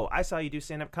 Oh, I saw you do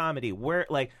stand-up comedy. Where,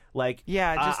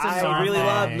 Yeah, just a I really something.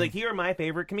 love, like, here are my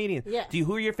favorite comedians. Yeah.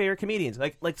 Who are your favorite comedians?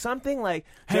 Like something like,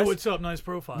 Hey, just- what's up? Nice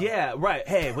profile. yeah, right.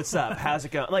 Hey, what's up? How's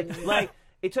it going? Like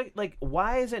it took like,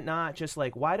 why is it not just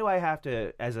like, why do I have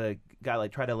to, as a guy,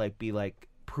 like try to like be like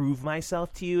prove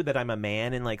myself to you that I'm a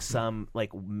man in like some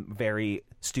like very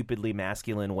stupidly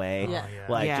masculine way? Yeah.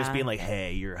 Like Yeah. just being like,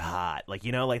 hey, you're hot, like,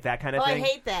 you know, like that kind of oh, I thing.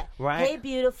 hate that. Right. Hey,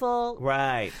 beautiful.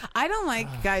 Right. I don't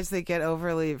like guys that get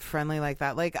overly friendly like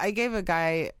that. Like I gave a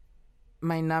guy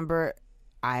my number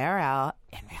IRL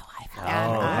in real life. Oh,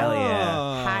 And, hell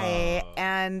yeah. Hi,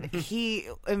 and he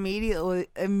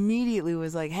immediately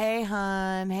was like, "Hey,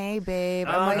 hon. Hey, babe."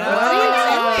 I'm like, no. "What What are do you you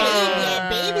doing?" say?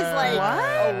 Babe is like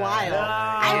What? a while.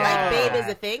 I Yeah. like babe as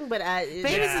a thing, but Babe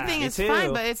is the thing. Me It's too.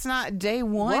 fine, but it's not day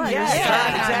one. What? You're Yeah,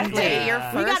 starting on exactly. day your You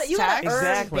first you gotta text. earn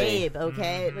Exactly. babe,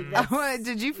 okay? Like that's,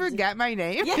 Did you forget my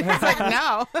name? Yeah. It's like,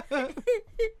 no.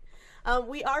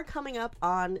 we are coming up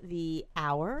on the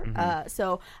hour,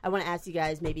 so I want to ask you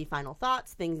guys maybe final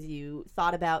thoughts, things you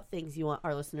thought about, things you want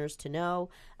our listeners to know,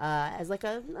 as like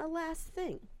a last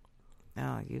thing.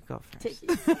 No, you go first.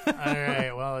 All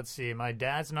right. Well, let's see. My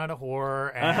dad's not a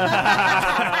whore. And,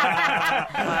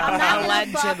 I'm not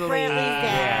gonna fuck Allegedly. Brantley's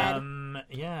dad.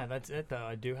 yeah, that's it, though.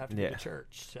 I do have to Yeah. go to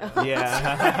church. So.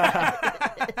 Yeah.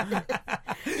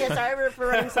 Yeah, sorry for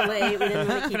running so late. We didn't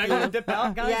really keep Can I you. go dip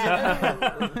out, guys?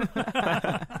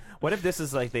 Yeah. What if this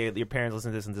is like your parents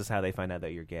listen to this and this is how they find out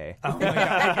that you're gay? Oh my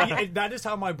God. That is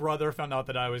how my brother found out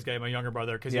that I was gay, my younger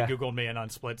brother, because Yeah. he Googled me, and on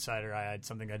Split Sider I had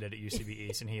something I did at UCB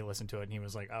East, and he listened to it, and he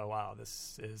was like, oh, wow,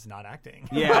 this is not acting.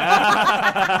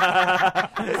 Yeah.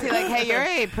 Is he like, hey, you're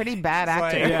a pretty bad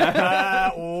actor?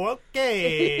 Like,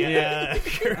 okay.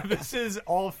 This is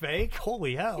all fake?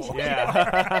 Holy hell.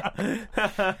 Yeah.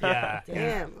 Yeah.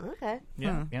 Damn. Okay.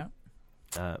 Yeah. Yeah.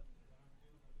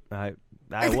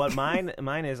 What mine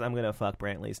is I'm gonna fuck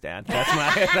Brantley's dad.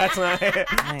 That's my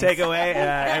takeaway.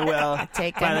 I will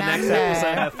Take by a the next number.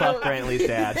 episode have fuck Brantley's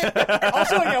dad.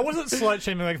 Also, like, I wasn't slut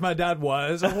shaming like my dad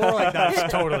was. Or like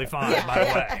that's totally fine, by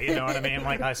the way. You know what I mean?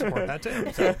 Like I support that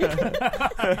too. So.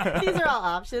 These are all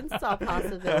options. It's all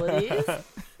possibilities.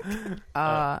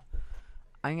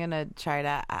 I'm gonna try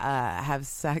to have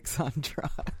sex on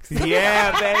drugs.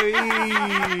 Yeah,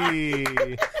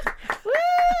 baby.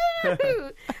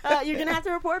 Woo! You're gonna have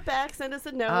to report back. Send us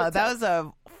a note. That was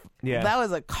a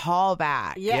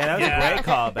callback. yeah. That was a great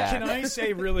callback. Can I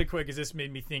say really quick, because this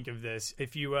made me think of this,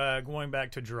 if you, going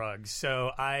back to drugs,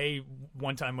 so I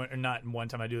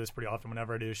do this pretty often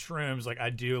whenever I do shrooms, like I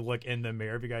do look in the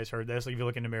mirror. Have you guys heard this? Like if you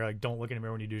look in the mirror, like don't look in the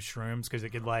mirror when you do shrooms, because it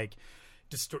could like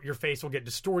your face will get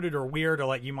distorted or weird, or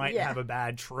like you might Yeah. have a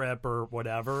bad trip or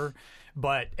whatever.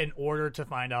 But in order to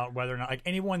find out whether or not, like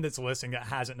anyone that's listening that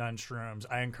hasn't done shrooms,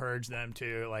 I encourage them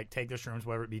to like take the shrooms,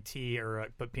 whether it be tea or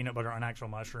put peanut butter on actual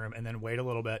mushroom, and then wait a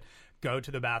little bit, go to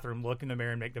the bathroom, look in the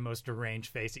mirror, and make the most deranged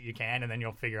face that you can, and then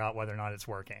you'll figure out whether or not it's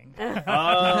working. Oh,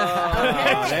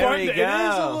 It's there fun we to- go. It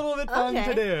is a little bit fun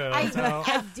to do. I so.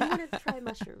 do want to try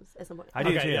mushrooms at some point. I do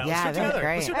Okay, too. yeah, Yeah, let's do it they're together.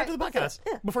 great. Let's do it after the podcast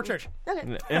Yeah. before church.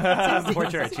 Okay. Before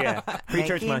church, yeah.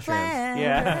 Pre-church Making mushrooms. plans.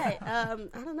 Yeah. Okay.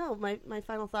 I don't know. My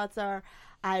final thoughts are: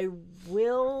 I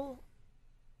will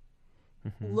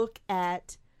look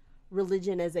at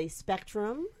religion as a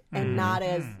spectrum and not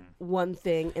as one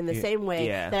thing. In the same way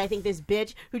yeah. that I think this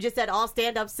bitch who just said all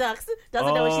stand up sucks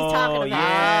doesn't know what she's talking about.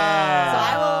 yeah. So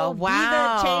I will be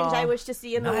Wow. the change I wish to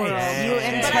see in the world. Nice. You But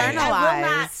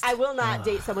internalized. I will not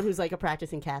date someone who's like a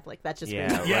practicing Catholic. That's just Yeah,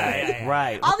 me. right. Yeah.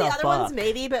 Right. All What the other ones fuck?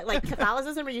 maybe, but like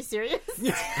Catholicism, are you serious?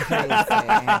 Crazy.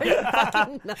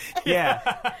 Fucking nuts. Yeah.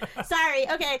 Sorry.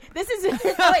 Okay, this is.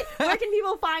 Oh wait, where can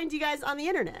people find you guys on the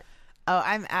internet? Oh,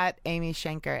 I'm at Amy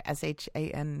Shanker,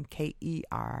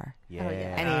 SHANKER. Yeah.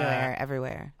 Anywhere,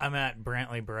 everywhere. I'm at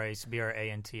Brantley Bryce,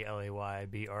 BRANTLAY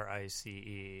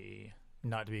BRICE.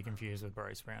 Not to be confused with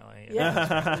Bryce Brantley.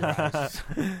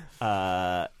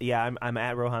 Yeah, I'm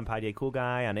at Rohan Padye Cool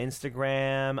Guy on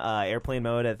Instagram. Airplane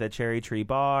Mode at the Cherry Tree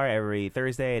Bar every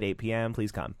Thursday at 8 p.m.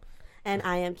 Please come. And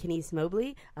I am Kenise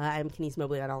Mobley. I'm Kenise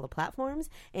Mobley on all the platforms.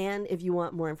 And if you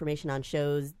want more information on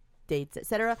shows, dates,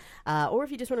 etc., or if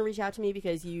you just want to reach out to me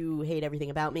because you hate everything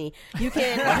about me, you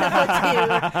can go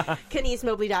to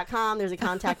KeniseMobley.com. There's a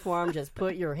contact form. Just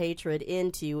put your hatred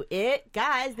into it.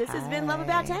 Guys, this has been Love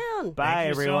About Town. Bye,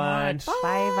 you so everyone. much.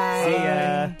 Bye-bye. See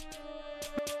ya.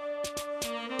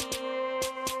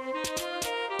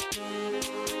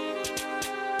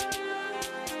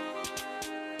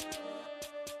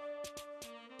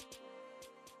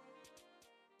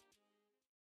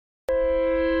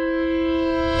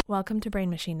 Welcome to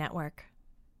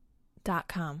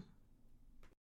BrainMachineNetwork.com.